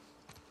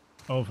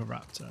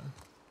 Oviraptor.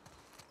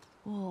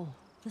 Whoa,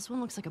 this one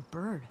looks like a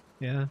bird.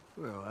 Yeah.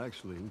 Well,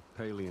 actually,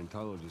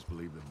 paleontologists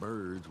believe the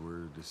birds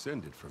were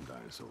descended from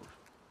dinosaurs.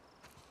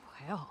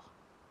 Well,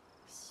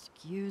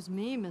 Excuse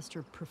me,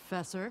 Mr.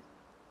 Professor.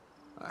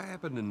 I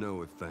happen to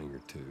know a thing or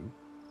two.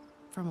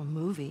 From a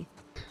movie.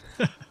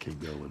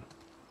 Keep going.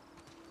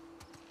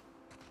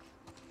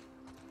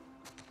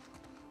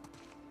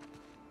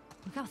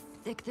 Look how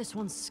thick this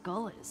one's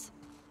skull is.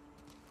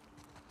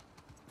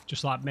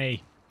 Just like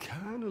me.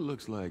 Kinda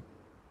looks like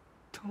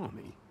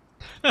Tommy.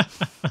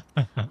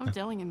 I'm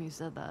telling him you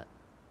said that.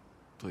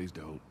 Please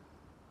don't.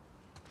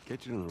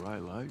 Catch it in the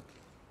right light.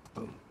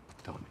 Boom.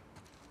 Tommy.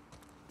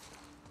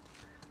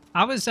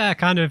 I was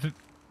kind of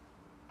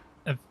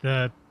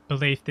the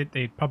belief that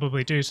they'd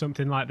probably do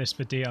something like this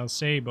for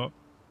DLC, but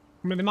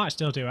I mean, they might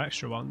still do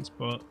extra ones,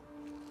 but at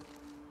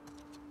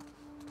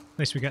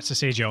least we get to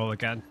see Joel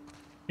again.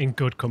 In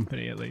good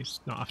company, at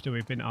least. Not after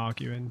we've been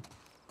arguing.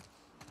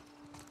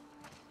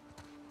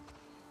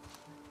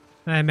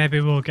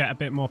 Maybe we'll get a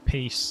bit more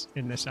peace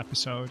in this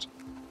episode.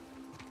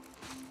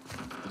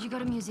 Did you go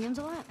to museums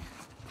a lot?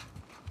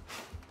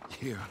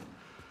 Yeah.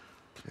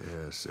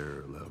 Yeah,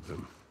 Sarah loved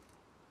him.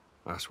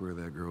 I swear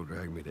that girl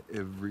dragged me to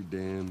every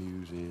damn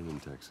museum in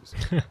Texas.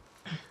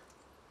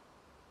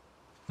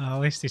 At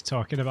least he's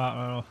talking about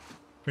her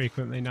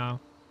frequently now.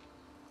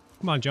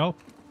 Come on, Joel.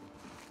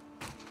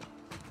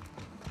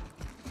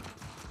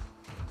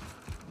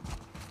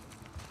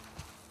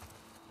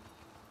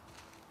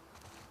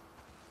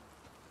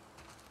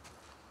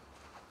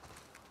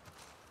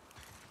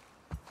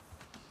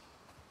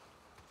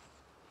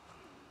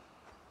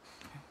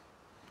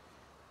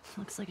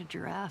 Looks like a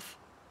giraffe.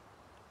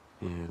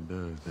 Yeah, it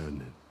does,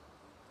 doesn't it?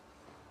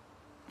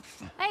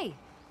 Hey!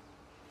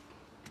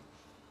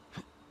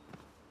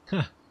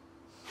 Huh.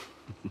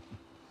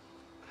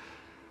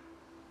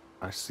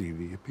 I see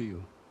the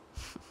appeal.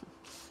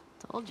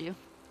 Told you.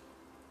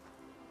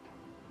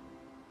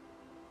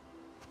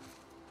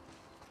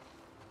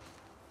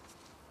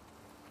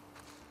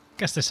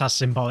 Guess this has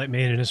symbolic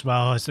meaning as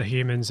well, as the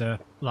humans are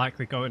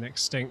likely going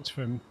extinct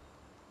from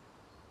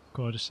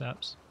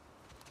cordyceps.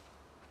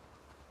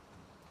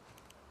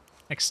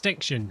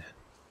 Extinction.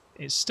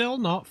 It's still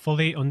not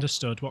fully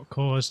understood what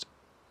caused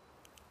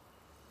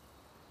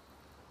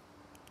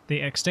the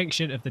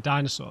extinction of the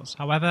dinosaurs.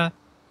 However,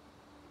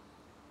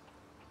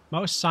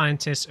 most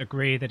scientists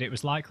agree that it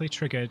was likely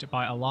triggered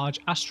by a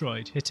large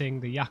asteroid hitting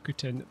the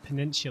Yucatan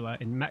Peninsula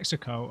in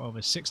Mexico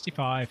over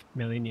 65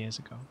 million years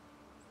ago.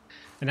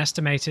 An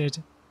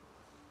estimated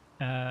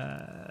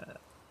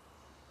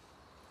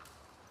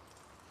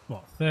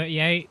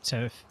 38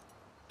 to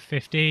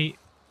 50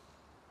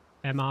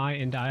 mi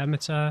in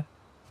diameter.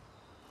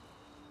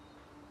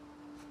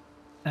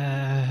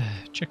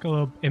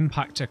 Chicxulub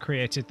impactor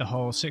created the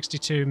hole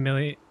 62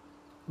 million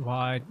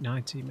wide,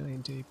 90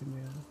 million deep in the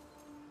earth.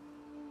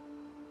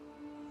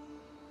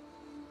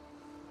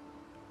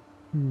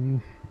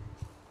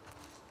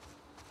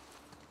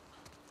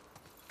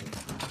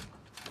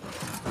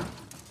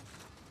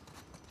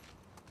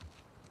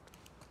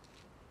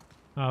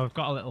 Oh, we've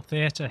got a little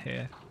theatre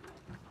here.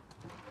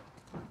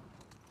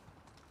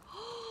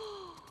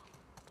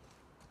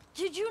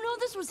 Did you know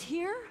this was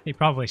here? He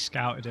probably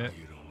scouted it.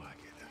 You don't like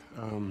it.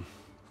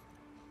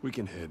 We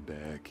can head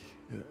back.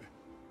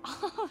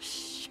 Oh,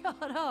 shut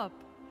up.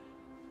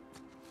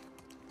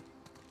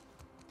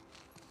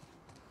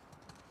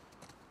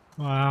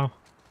 Wow.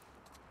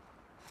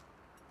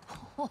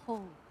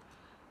 Oh.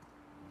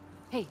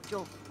 Hey,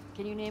 Joel,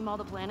 can you name all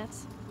the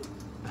planets?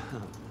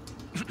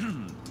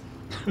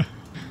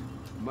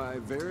 My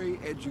very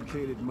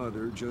educated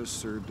mother just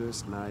served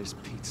us nice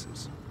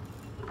pizzas.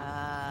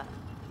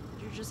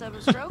 Did you just have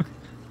a stroke?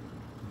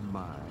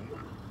 My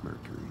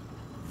Mercury,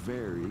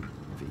 very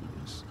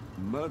Venus,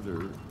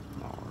 Mother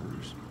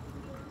Mars.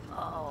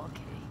 Oh,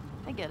 okay.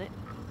 I get it.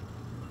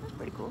 That's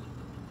pretty cool.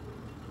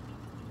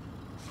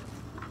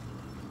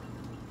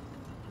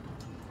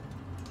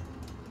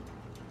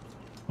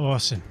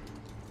 Awesome.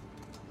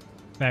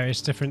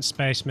 Various different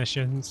space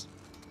missions.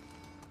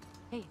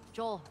 Hey,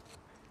 Joel,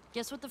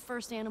 guess what the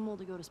first animal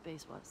to go to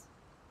space was?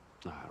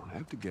 I don't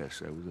have to guess.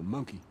 That was a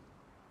monkey.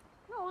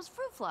 No, it was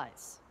fruit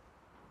flies.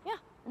 Yeah,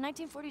 in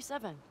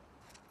 1947.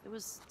 It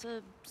was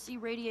to see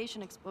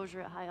radiation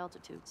exposure at high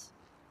altitudes.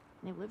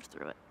 And they lived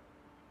through it.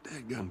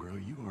 Dadgum, girl,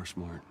 you are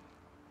smart.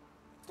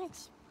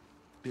 Thanks.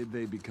 Did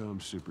they become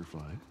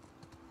superfly?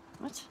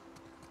 What?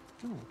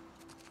 No.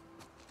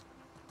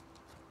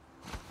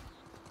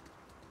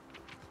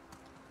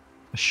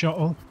 A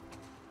shuttle.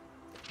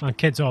 And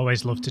kids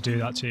always love to do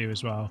that to you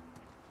as well.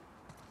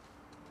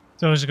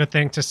 It's always a good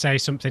thing to say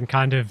something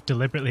kind of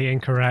deliberately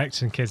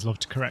incorrect, and kids love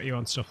to correct you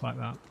on stuff like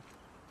that.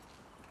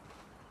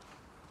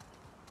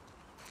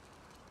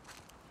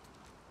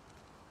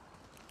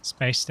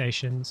 Space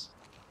stations.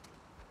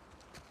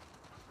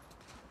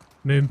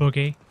 Moon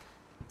buggy.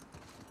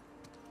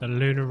 The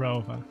lunar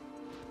rover.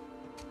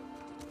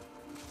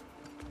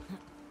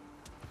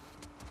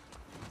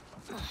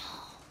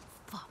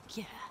 Fuck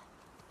yeah.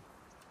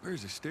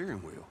 Where's the steering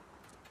wheel?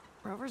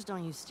 Rovers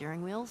don't use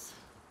steering wheels.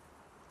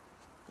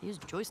 They use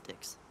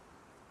joysticks.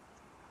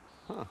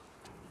 Huh.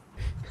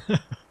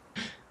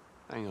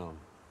 Hang on.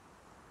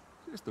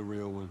 Is this the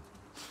real one?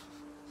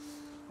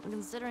 But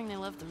considering they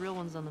left the real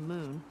ones on the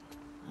moon,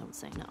 I would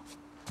say no.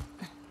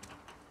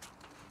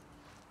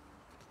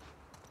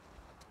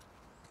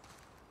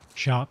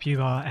 Sharp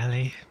you are,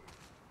 Ellie.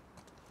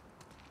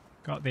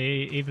 Got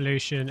the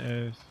evolution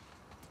of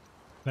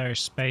various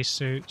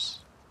spacesuits.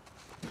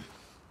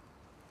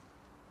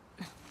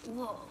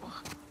 Whoa.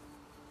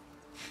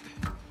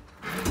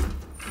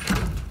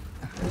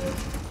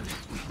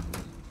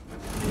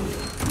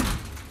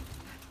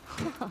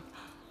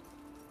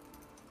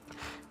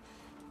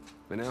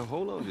 But now,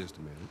 hold on just a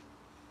minute.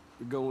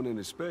 You're going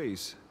into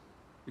space.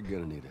 You're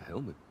gonna need a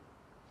helmet.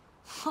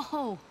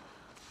 Oh,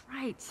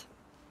 right.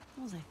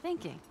 What was I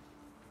thinking?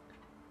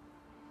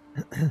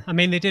 I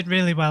mean, they did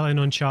really well in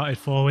Uncharted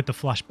 4 with the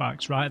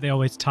flashbacks, right? They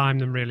always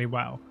timed them really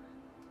well.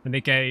 And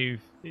it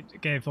gave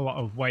a lot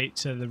of weight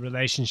to the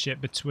relationship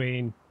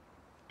between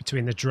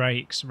the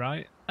Drakes,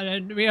 right?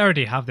 And we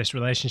already have this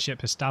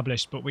relationship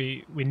established, but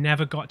we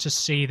never got to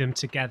see them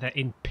together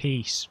in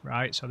peace,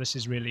 right? So this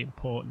is really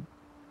important.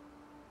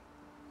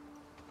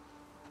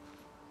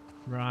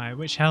 Right,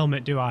 which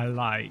helmet do I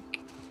like?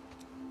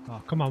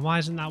 Oh, come on, why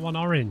isn't that one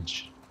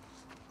orange?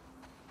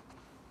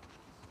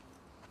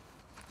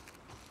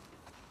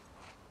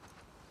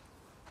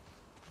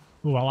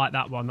 Oh, I like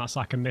that one. That's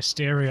like a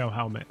Mysterio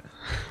helmet.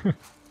 Okay,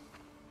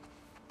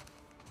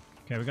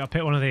 we got to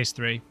pick one of these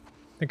three.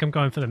 I think I'm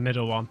going for the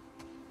middle one.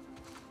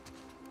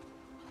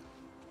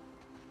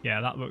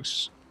 Yeah, that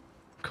looks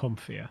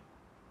comfier.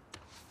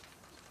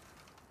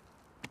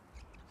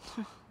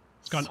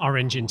 It's got an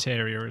orange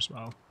interior as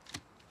well.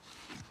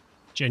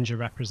 Ginger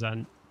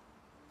represent.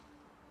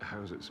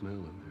 How's it smell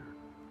in there?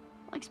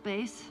 Like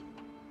space.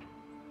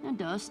 And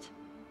dust.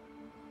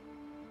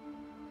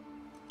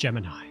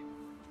 Gemini.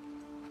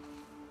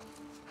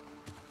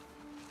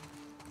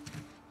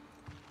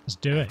 Let's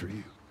do it. After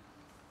you.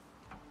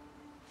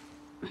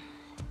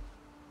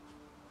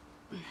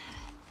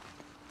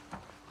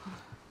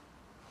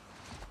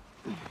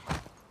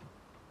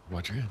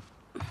 Watch your head.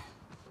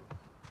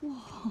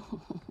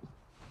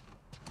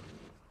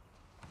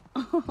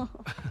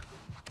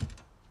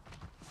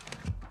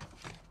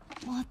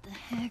 What the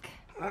heck?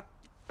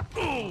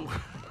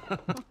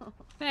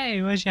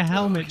 Hey, where's your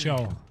helmet,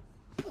 Joel?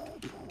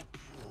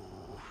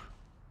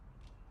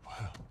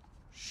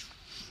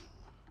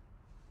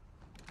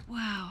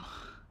 Wow.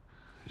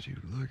 As you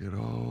look at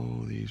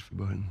all these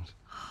buttons.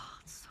 Oh,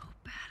 it's so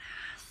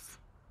badass.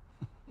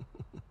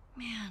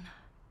 Man.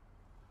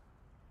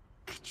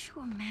 Could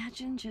you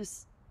imagine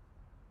just...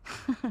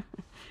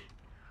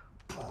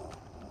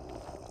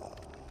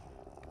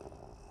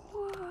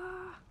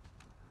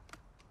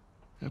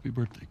 Happy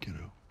birthday,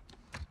 kiddo.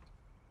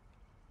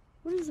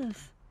 What is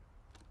this?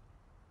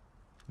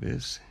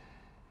 This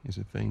is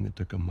a thing that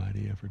took a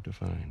mighty effort to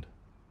find.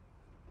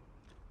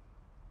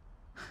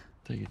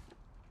 Take it.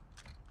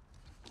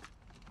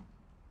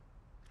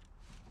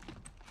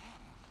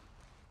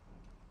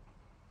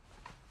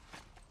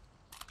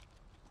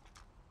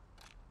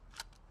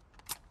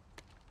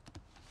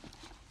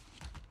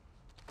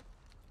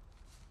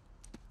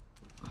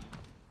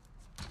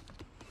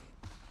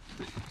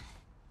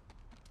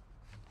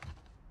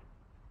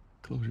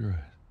 Close your eyes.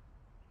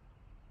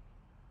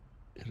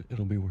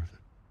 It'll be worth it.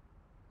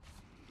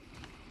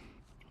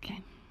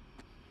 Okay.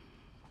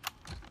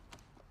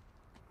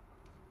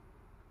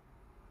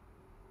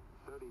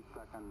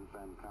 Seconds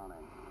and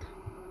counting.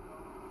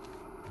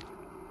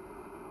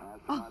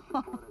 Astronauts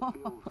report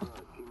it feels good.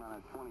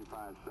 T-minus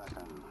 25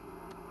 seconds.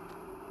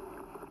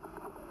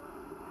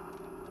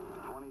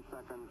 20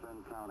 seconds and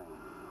counting.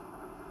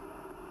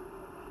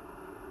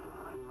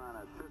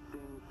 T-minus 15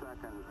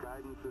 seconds.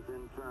 Guidance is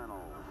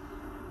internal.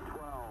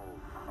 12,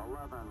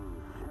 11,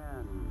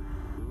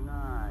 10, 9.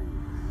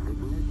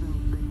 Ignition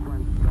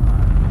sequence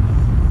start.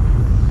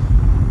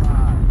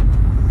 5,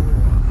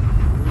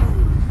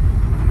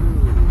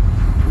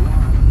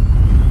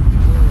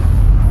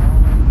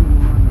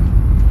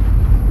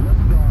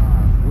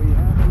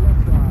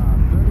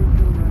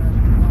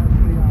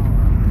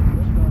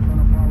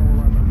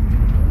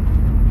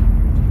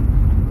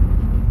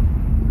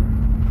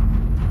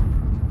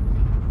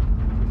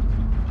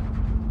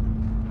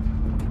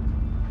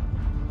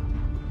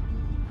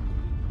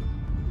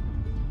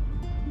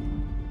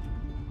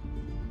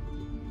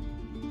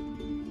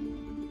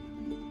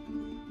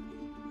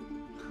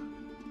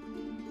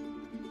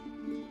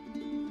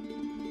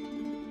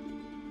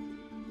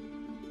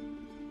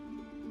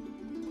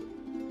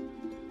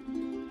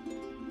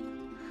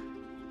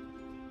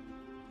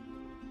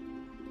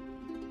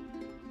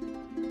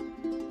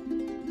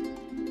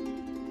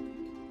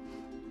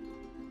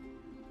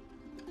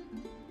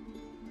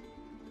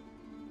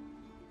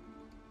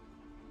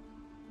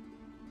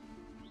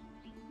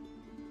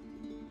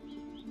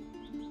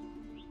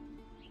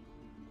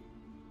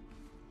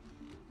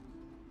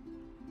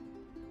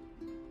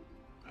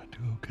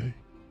 Okay.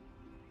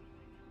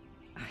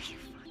 Are you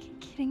fucking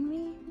kidding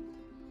me?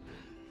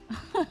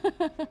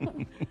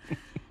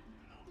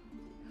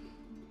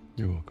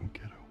 You're welcome,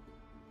 kiddo.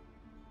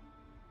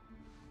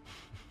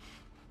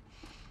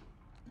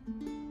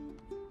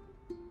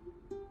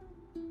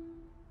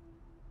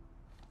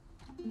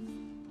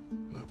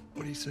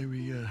 you say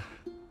we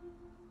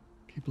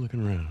keep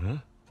looking around, huh?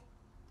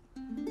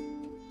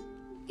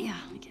 Yeah,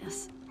 I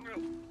guess.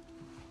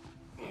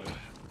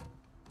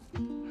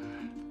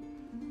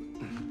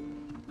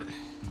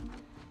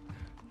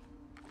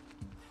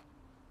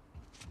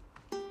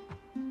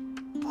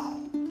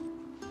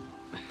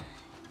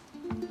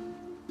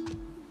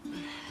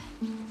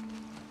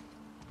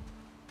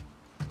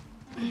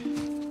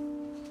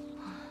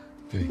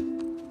 Hey.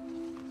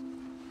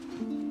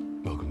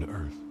 Welcome to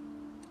Earth.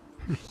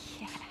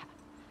 Yeah.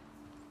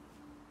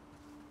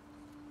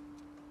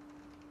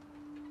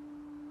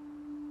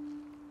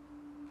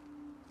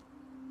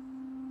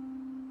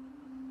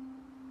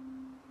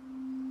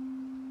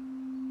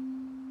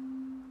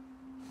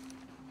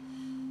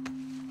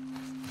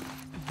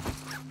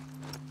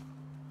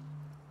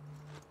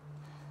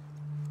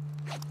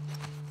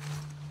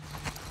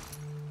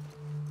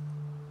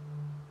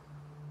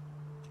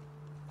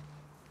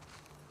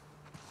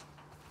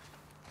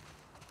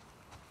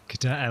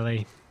 Cadet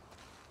Ellie.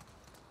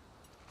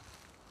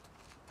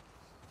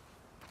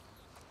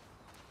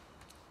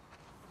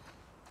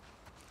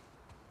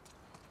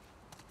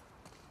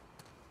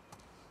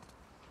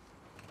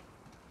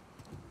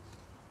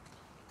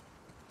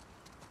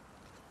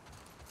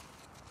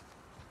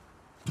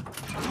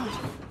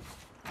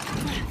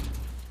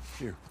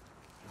 Here.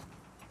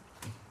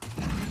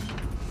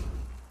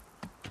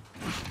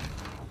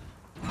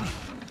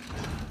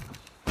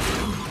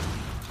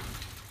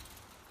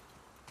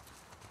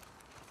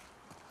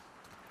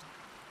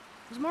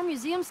 There's more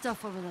museum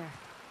stuff over there.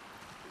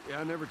 Yeah,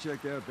 I never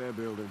checked out that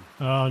building.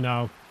 Oh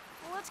no.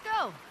 Well, let's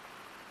go.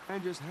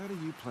 And just how do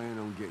you plan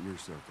on getting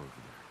yourself over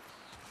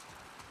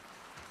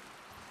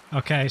there?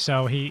 Okay,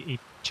 so he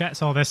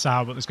checks all this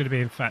out, but there's going to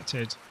be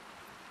infected.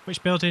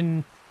 Which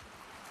building?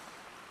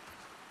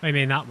 Oh, you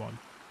mean that one?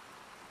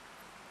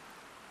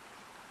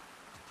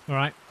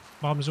 Alright,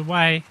 bombs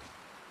away.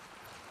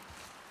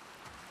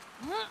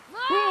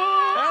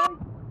 God!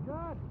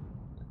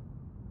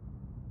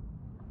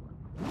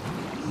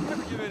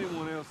 Never give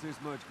anyone else this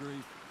much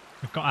grief.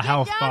 We've got a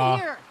health Get down bar.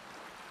 here.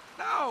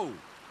 No!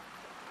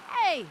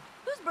 Hey,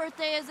 whose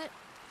birthday is it?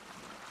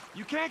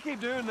 You can't keep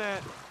doing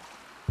that.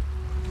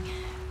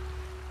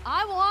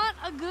 I want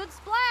a good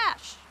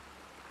splash.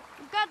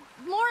 We've got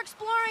more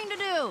exploring to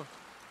do.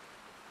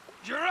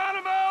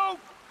 Geronimo!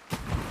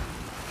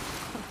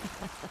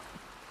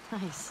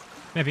 Nice.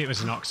 Maybe it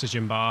was an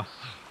oxygen bar.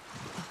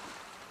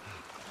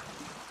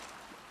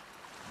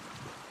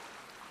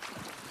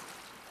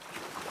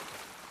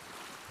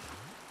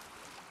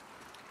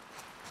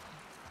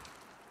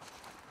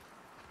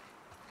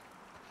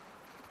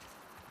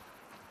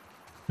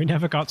 We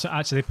never got to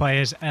actually play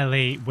as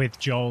Ellie with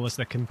Joel as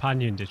the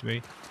companion, did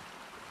we?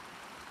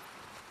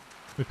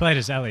 We played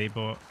as Ellie,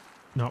 but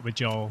not with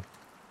Joel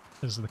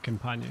as the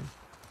companion.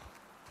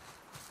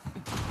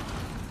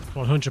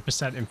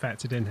 100%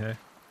 infected in here.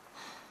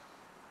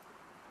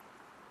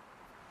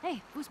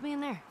 Hey, who's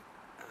being there?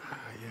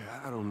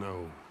 Yeah, I don't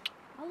know.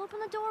 I'll open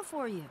the door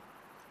for you.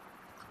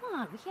 Come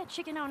on, we can't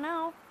chicken out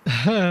now.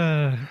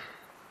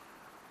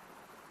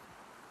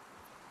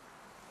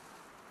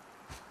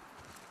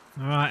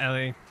 Alright,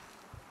 Ellie.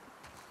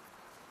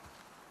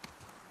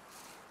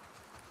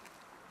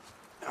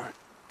 All right.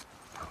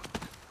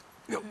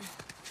 Go.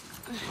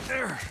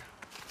 There.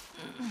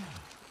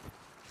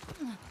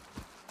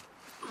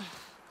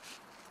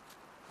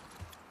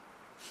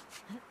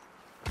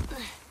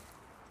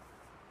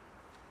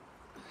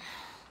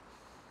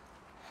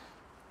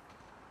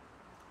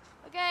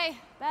 Okay,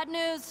 bad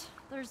news.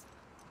 There's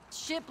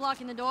shit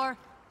blocking the door.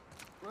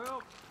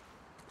 Well,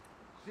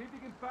 see if you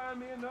can find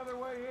me another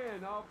way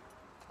in.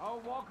 I'll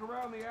walk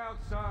around the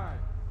outside.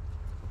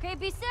 Okay,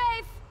 be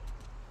safe.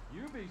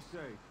 You be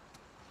safe.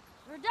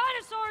 There are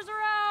dinosaurs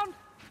around.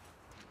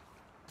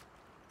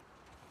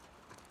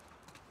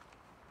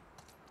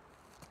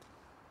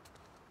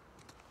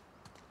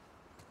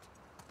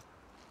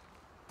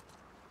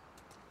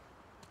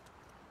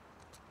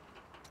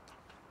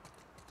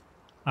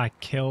 I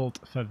killed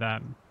for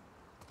them.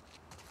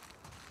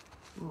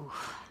 Ooh,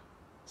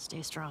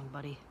 stay strong,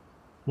 buddy.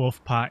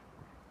 Wolfpack.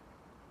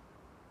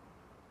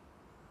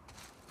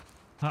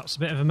 That's a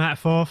bit of a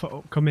metaphor for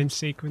upcoming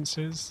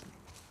sequences.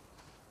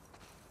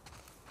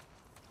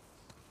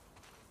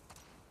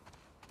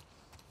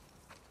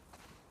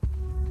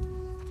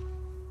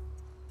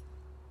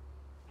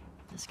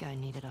 This guy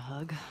needed a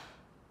hug.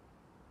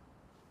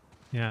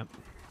 Yeah.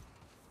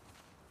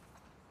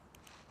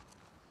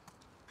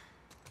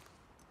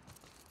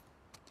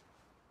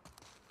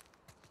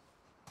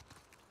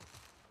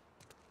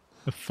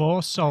 The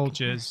 4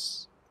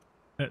 soldiers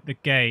at the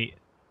gate.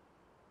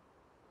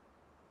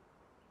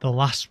 The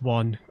last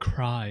one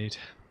cried.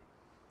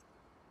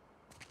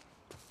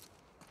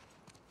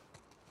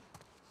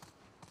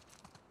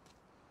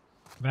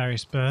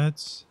 Various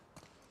birds.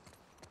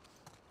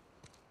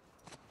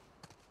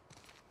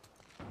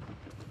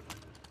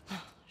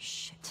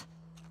 Shit.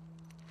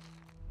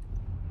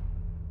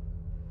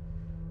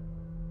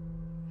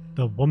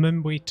 The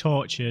woman we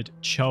tortured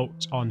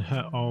choked on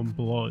her own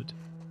blood.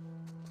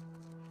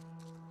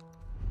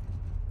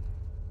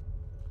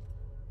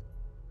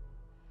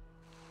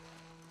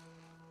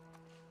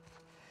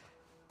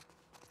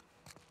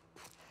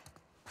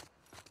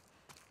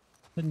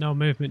 But no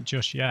movement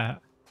just yet.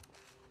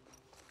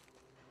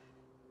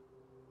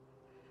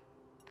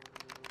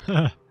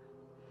 The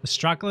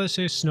stragglers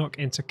who snuck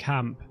into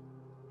camp.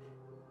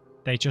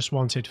 They just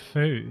wanted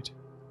food.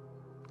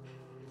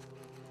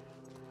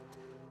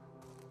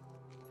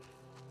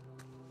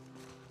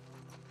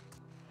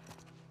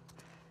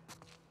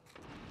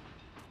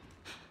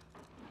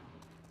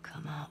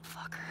 Come out,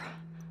 fucker.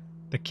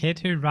 The kid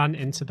who ran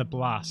into the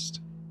blast.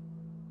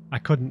 I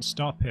couldn't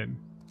stop him.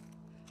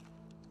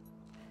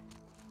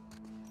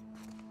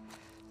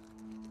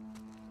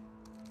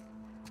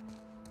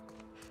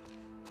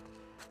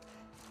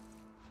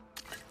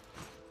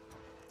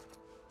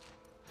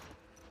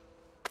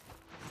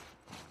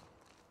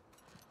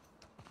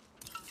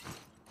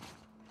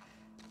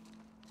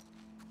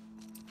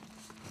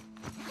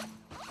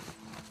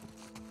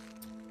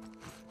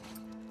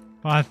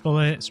 Five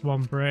bullets,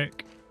 one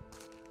brick.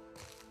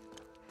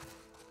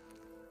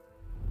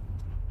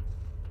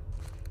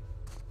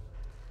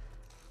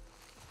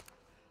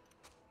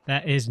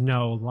 There is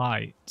no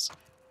light.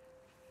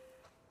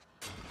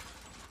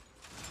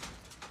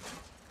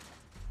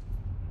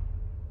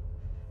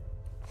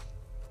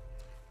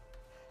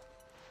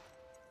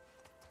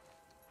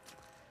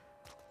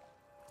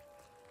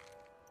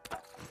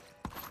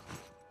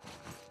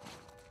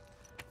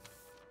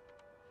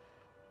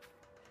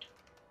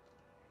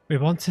 We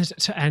wanted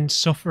to end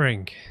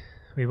suffering.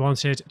 We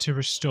wanted to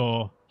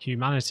restore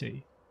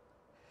humanity.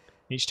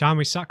 Each time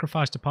we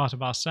sacrificed a part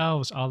of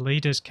ourselves, our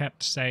leaders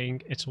kept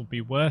saying it'll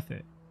be worth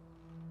it.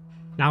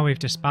 Now we've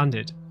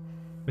disbanded,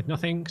 with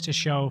nothing to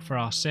show for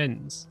our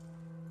sins.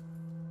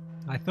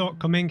 I thought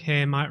coming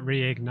here might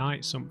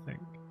reignite something,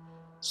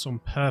 some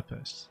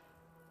purpose.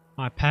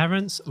 My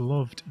parents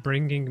loved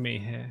bringing me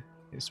here.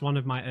 It's one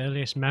of my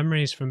earliest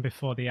memories from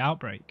before the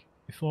outbreak,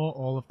 before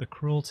all of the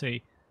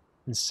cruelty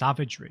and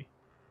savagery.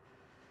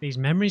 These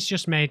memories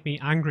just made me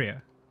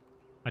angrier.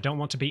 I don't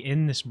want to be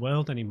in this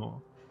world anymore.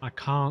 I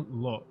can't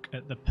look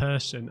at the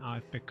person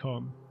I've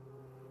become.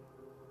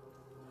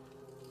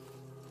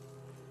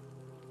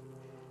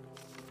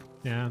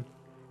 Yeah.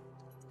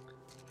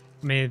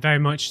 I mean, very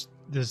much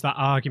there's that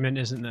argument,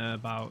 isn't there,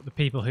 about the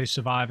people who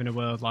survive in a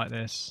world like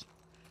this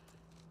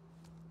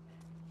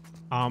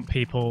aren't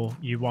people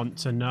you want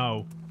to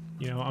know.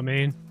 You know what I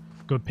mean?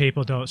 Good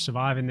people don't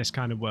survive in this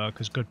kind of world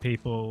because good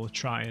people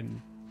try and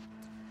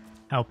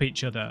help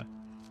each other,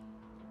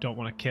 don't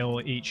want to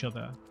kill each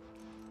other.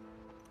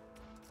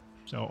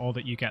 So all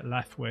that you get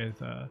left with,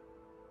 the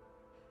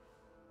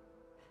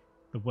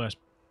worst.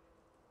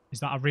 Is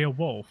that a real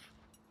wolf?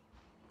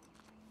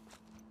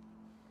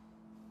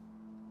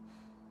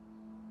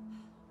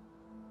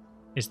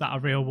 Is that a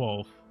real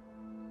wolf?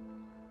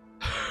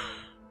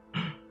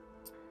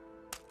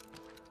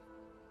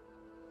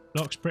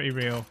 Looks pretty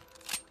real.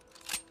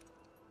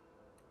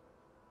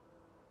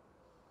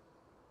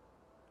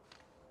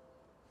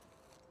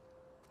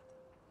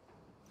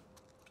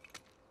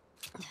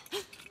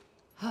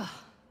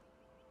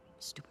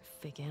 Stupid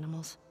fake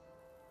animals.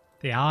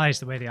 The eyes,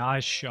 the way the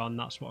eyes shone,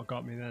 that's what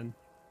got me then.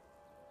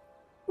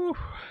 Whew.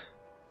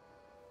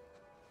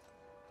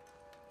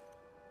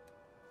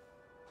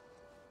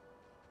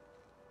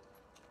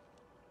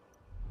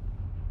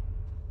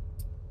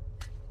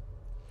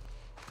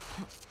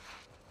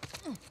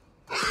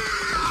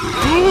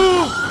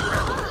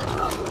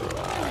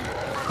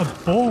 A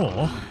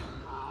boar?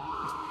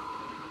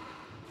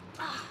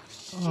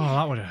 Oh,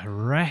 that would have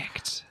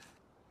wrecked.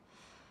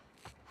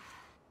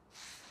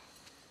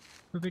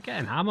 We'll be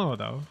getting ammo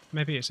though.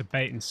 Maybe it's a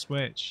bait and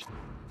switch.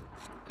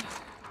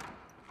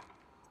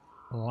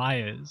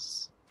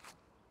 Liars.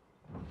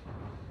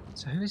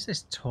 So who is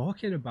this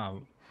talking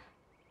about?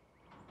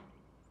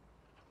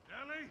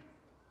 Ellie?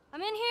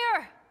 I'm in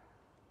here!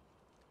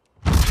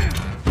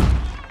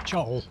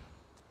 Joel.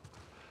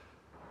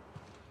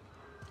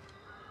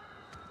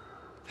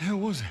 The hell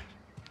was it?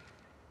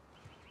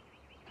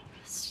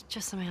 It's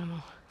just some animal.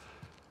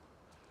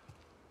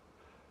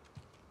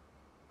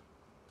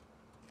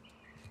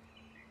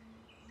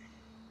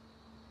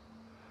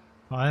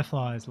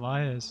 Fireflies,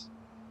 liars.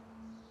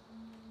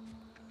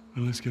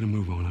 Well, let's get a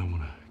move on. I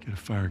want to get a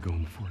fire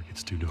going before it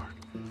gets too dark.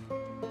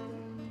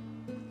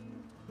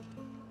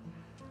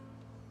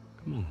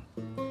 Come on.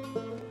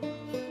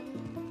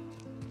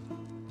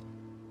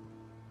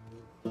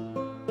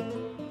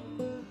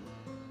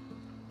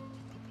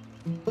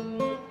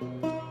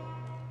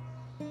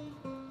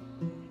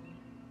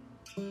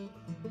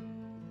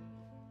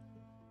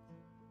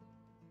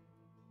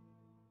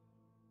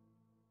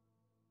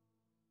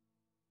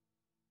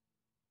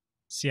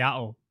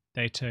 Seattle,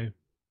 day 2.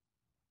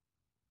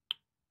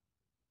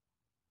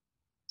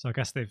 So I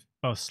guess they've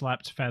both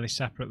slept fairly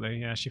separately.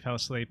 Yeah, she fell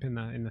asleep in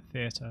the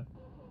theatre.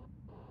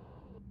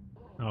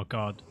 Oh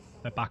god,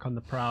 they're back on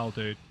the prowl,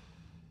 dude.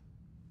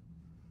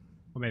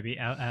 Or maybe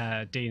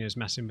Dean is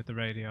messing with the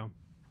radio.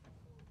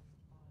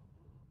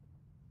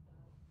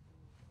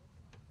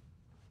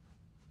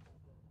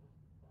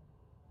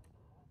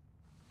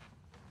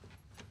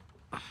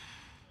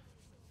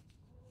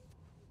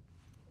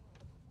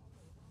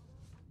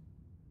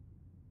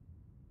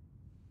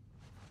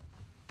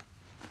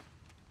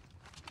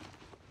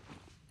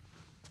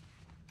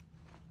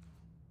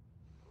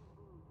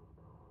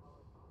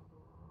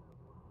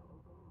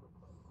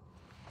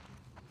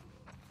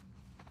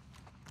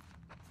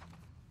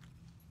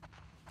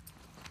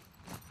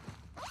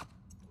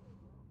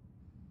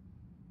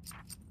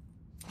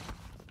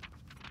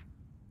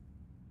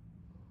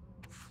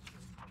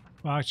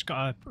 Well, I've just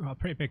got a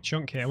pretty big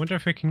chunk here. I wonder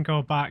if we can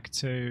go back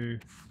to...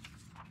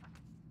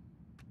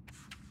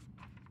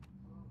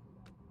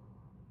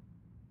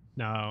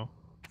 No.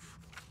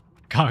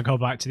 Can't go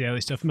back to the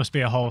early stuff. It must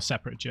be a whole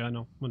separate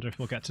journal. Wonder if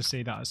we'll get to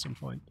see that at some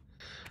point.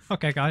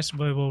 Okay, guys,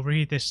 we will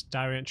read this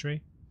diary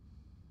entry.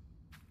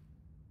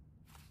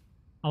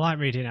 I like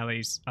reading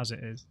Ellie's as it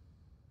is.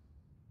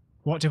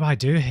 What do I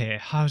do here?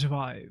 How do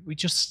I... We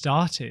just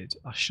started.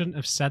 I shouldn't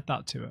have said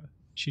that to her.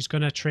 She's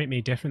going to treat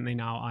me differently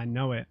now. I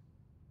know it.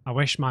 I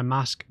wish my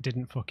mask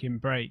didn't fucking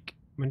break.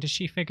 When did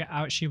she figure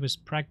out she was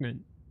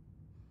pregnant?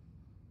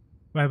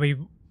 Where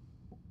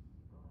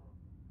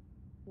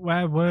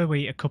were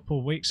we a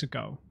couple weeks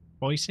ago?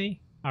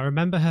 Boise? I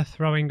remember her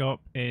throwing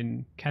up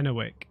in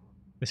Kennewick.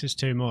 This is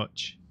too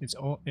much. It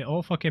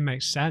all fucking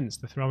makes sense.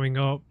 The throwing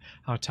up,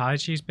 how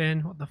tired she's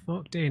been. What the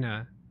fuck,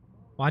 Dina?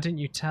 Why didn't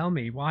you tell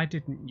me? Why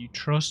didn't you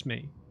trust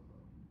me?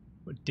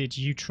 But did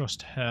you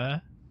trust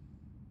her?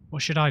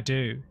 What should I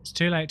do? It's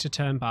too late to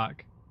turn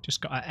back.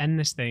 Just gotta end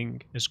this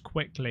thing as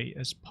quickly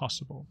as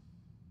possible.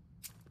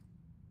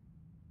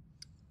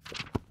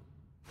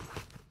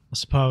 I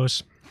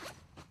suppose.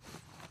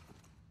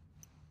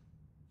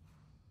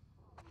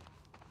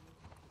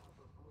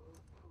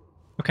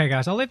 Okay,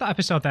 guys, I'll leave that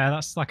episode there.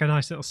 That's like a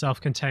nice little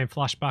self-contained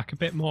flashback, a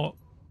bit more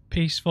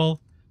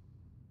peaceful.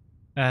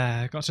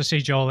 Got to see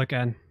Joel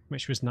again,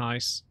 which was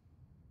nice.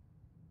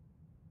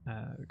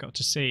 Got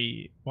to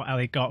see what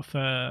Ellie got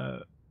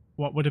for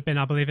what would have been,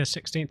 I believe, her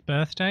 16th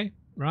birthday,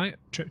 right?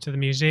 Trip to the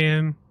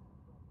museum,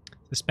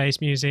 the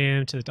Space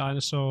Museum, to the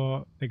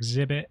dinosaur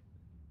exhibit.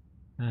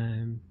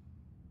 And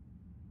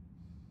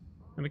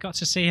we got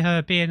to see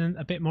her being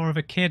a bit more of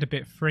a kid, a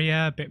bit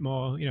freer, a bit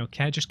more, you know,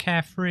 just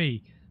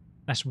carefree.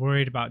 Less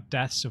worried about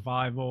death,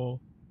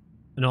 survival,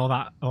 and all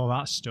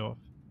that stuff.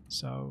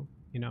 So,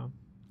 you know.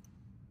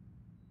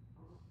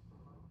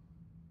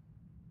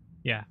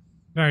 Yeah,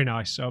 very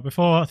nice. So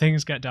before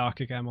things get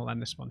dark again, we'll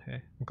end this one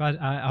here. I'm glad.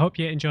 I hope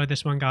you enjoyed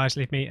this one, guys.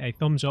 Leave me a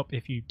thumbs up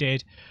if you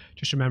did.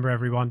 Just remember,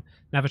 everyone,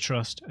 never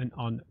trust an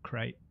on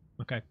crate.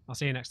 Okay, I'll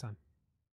see you next time.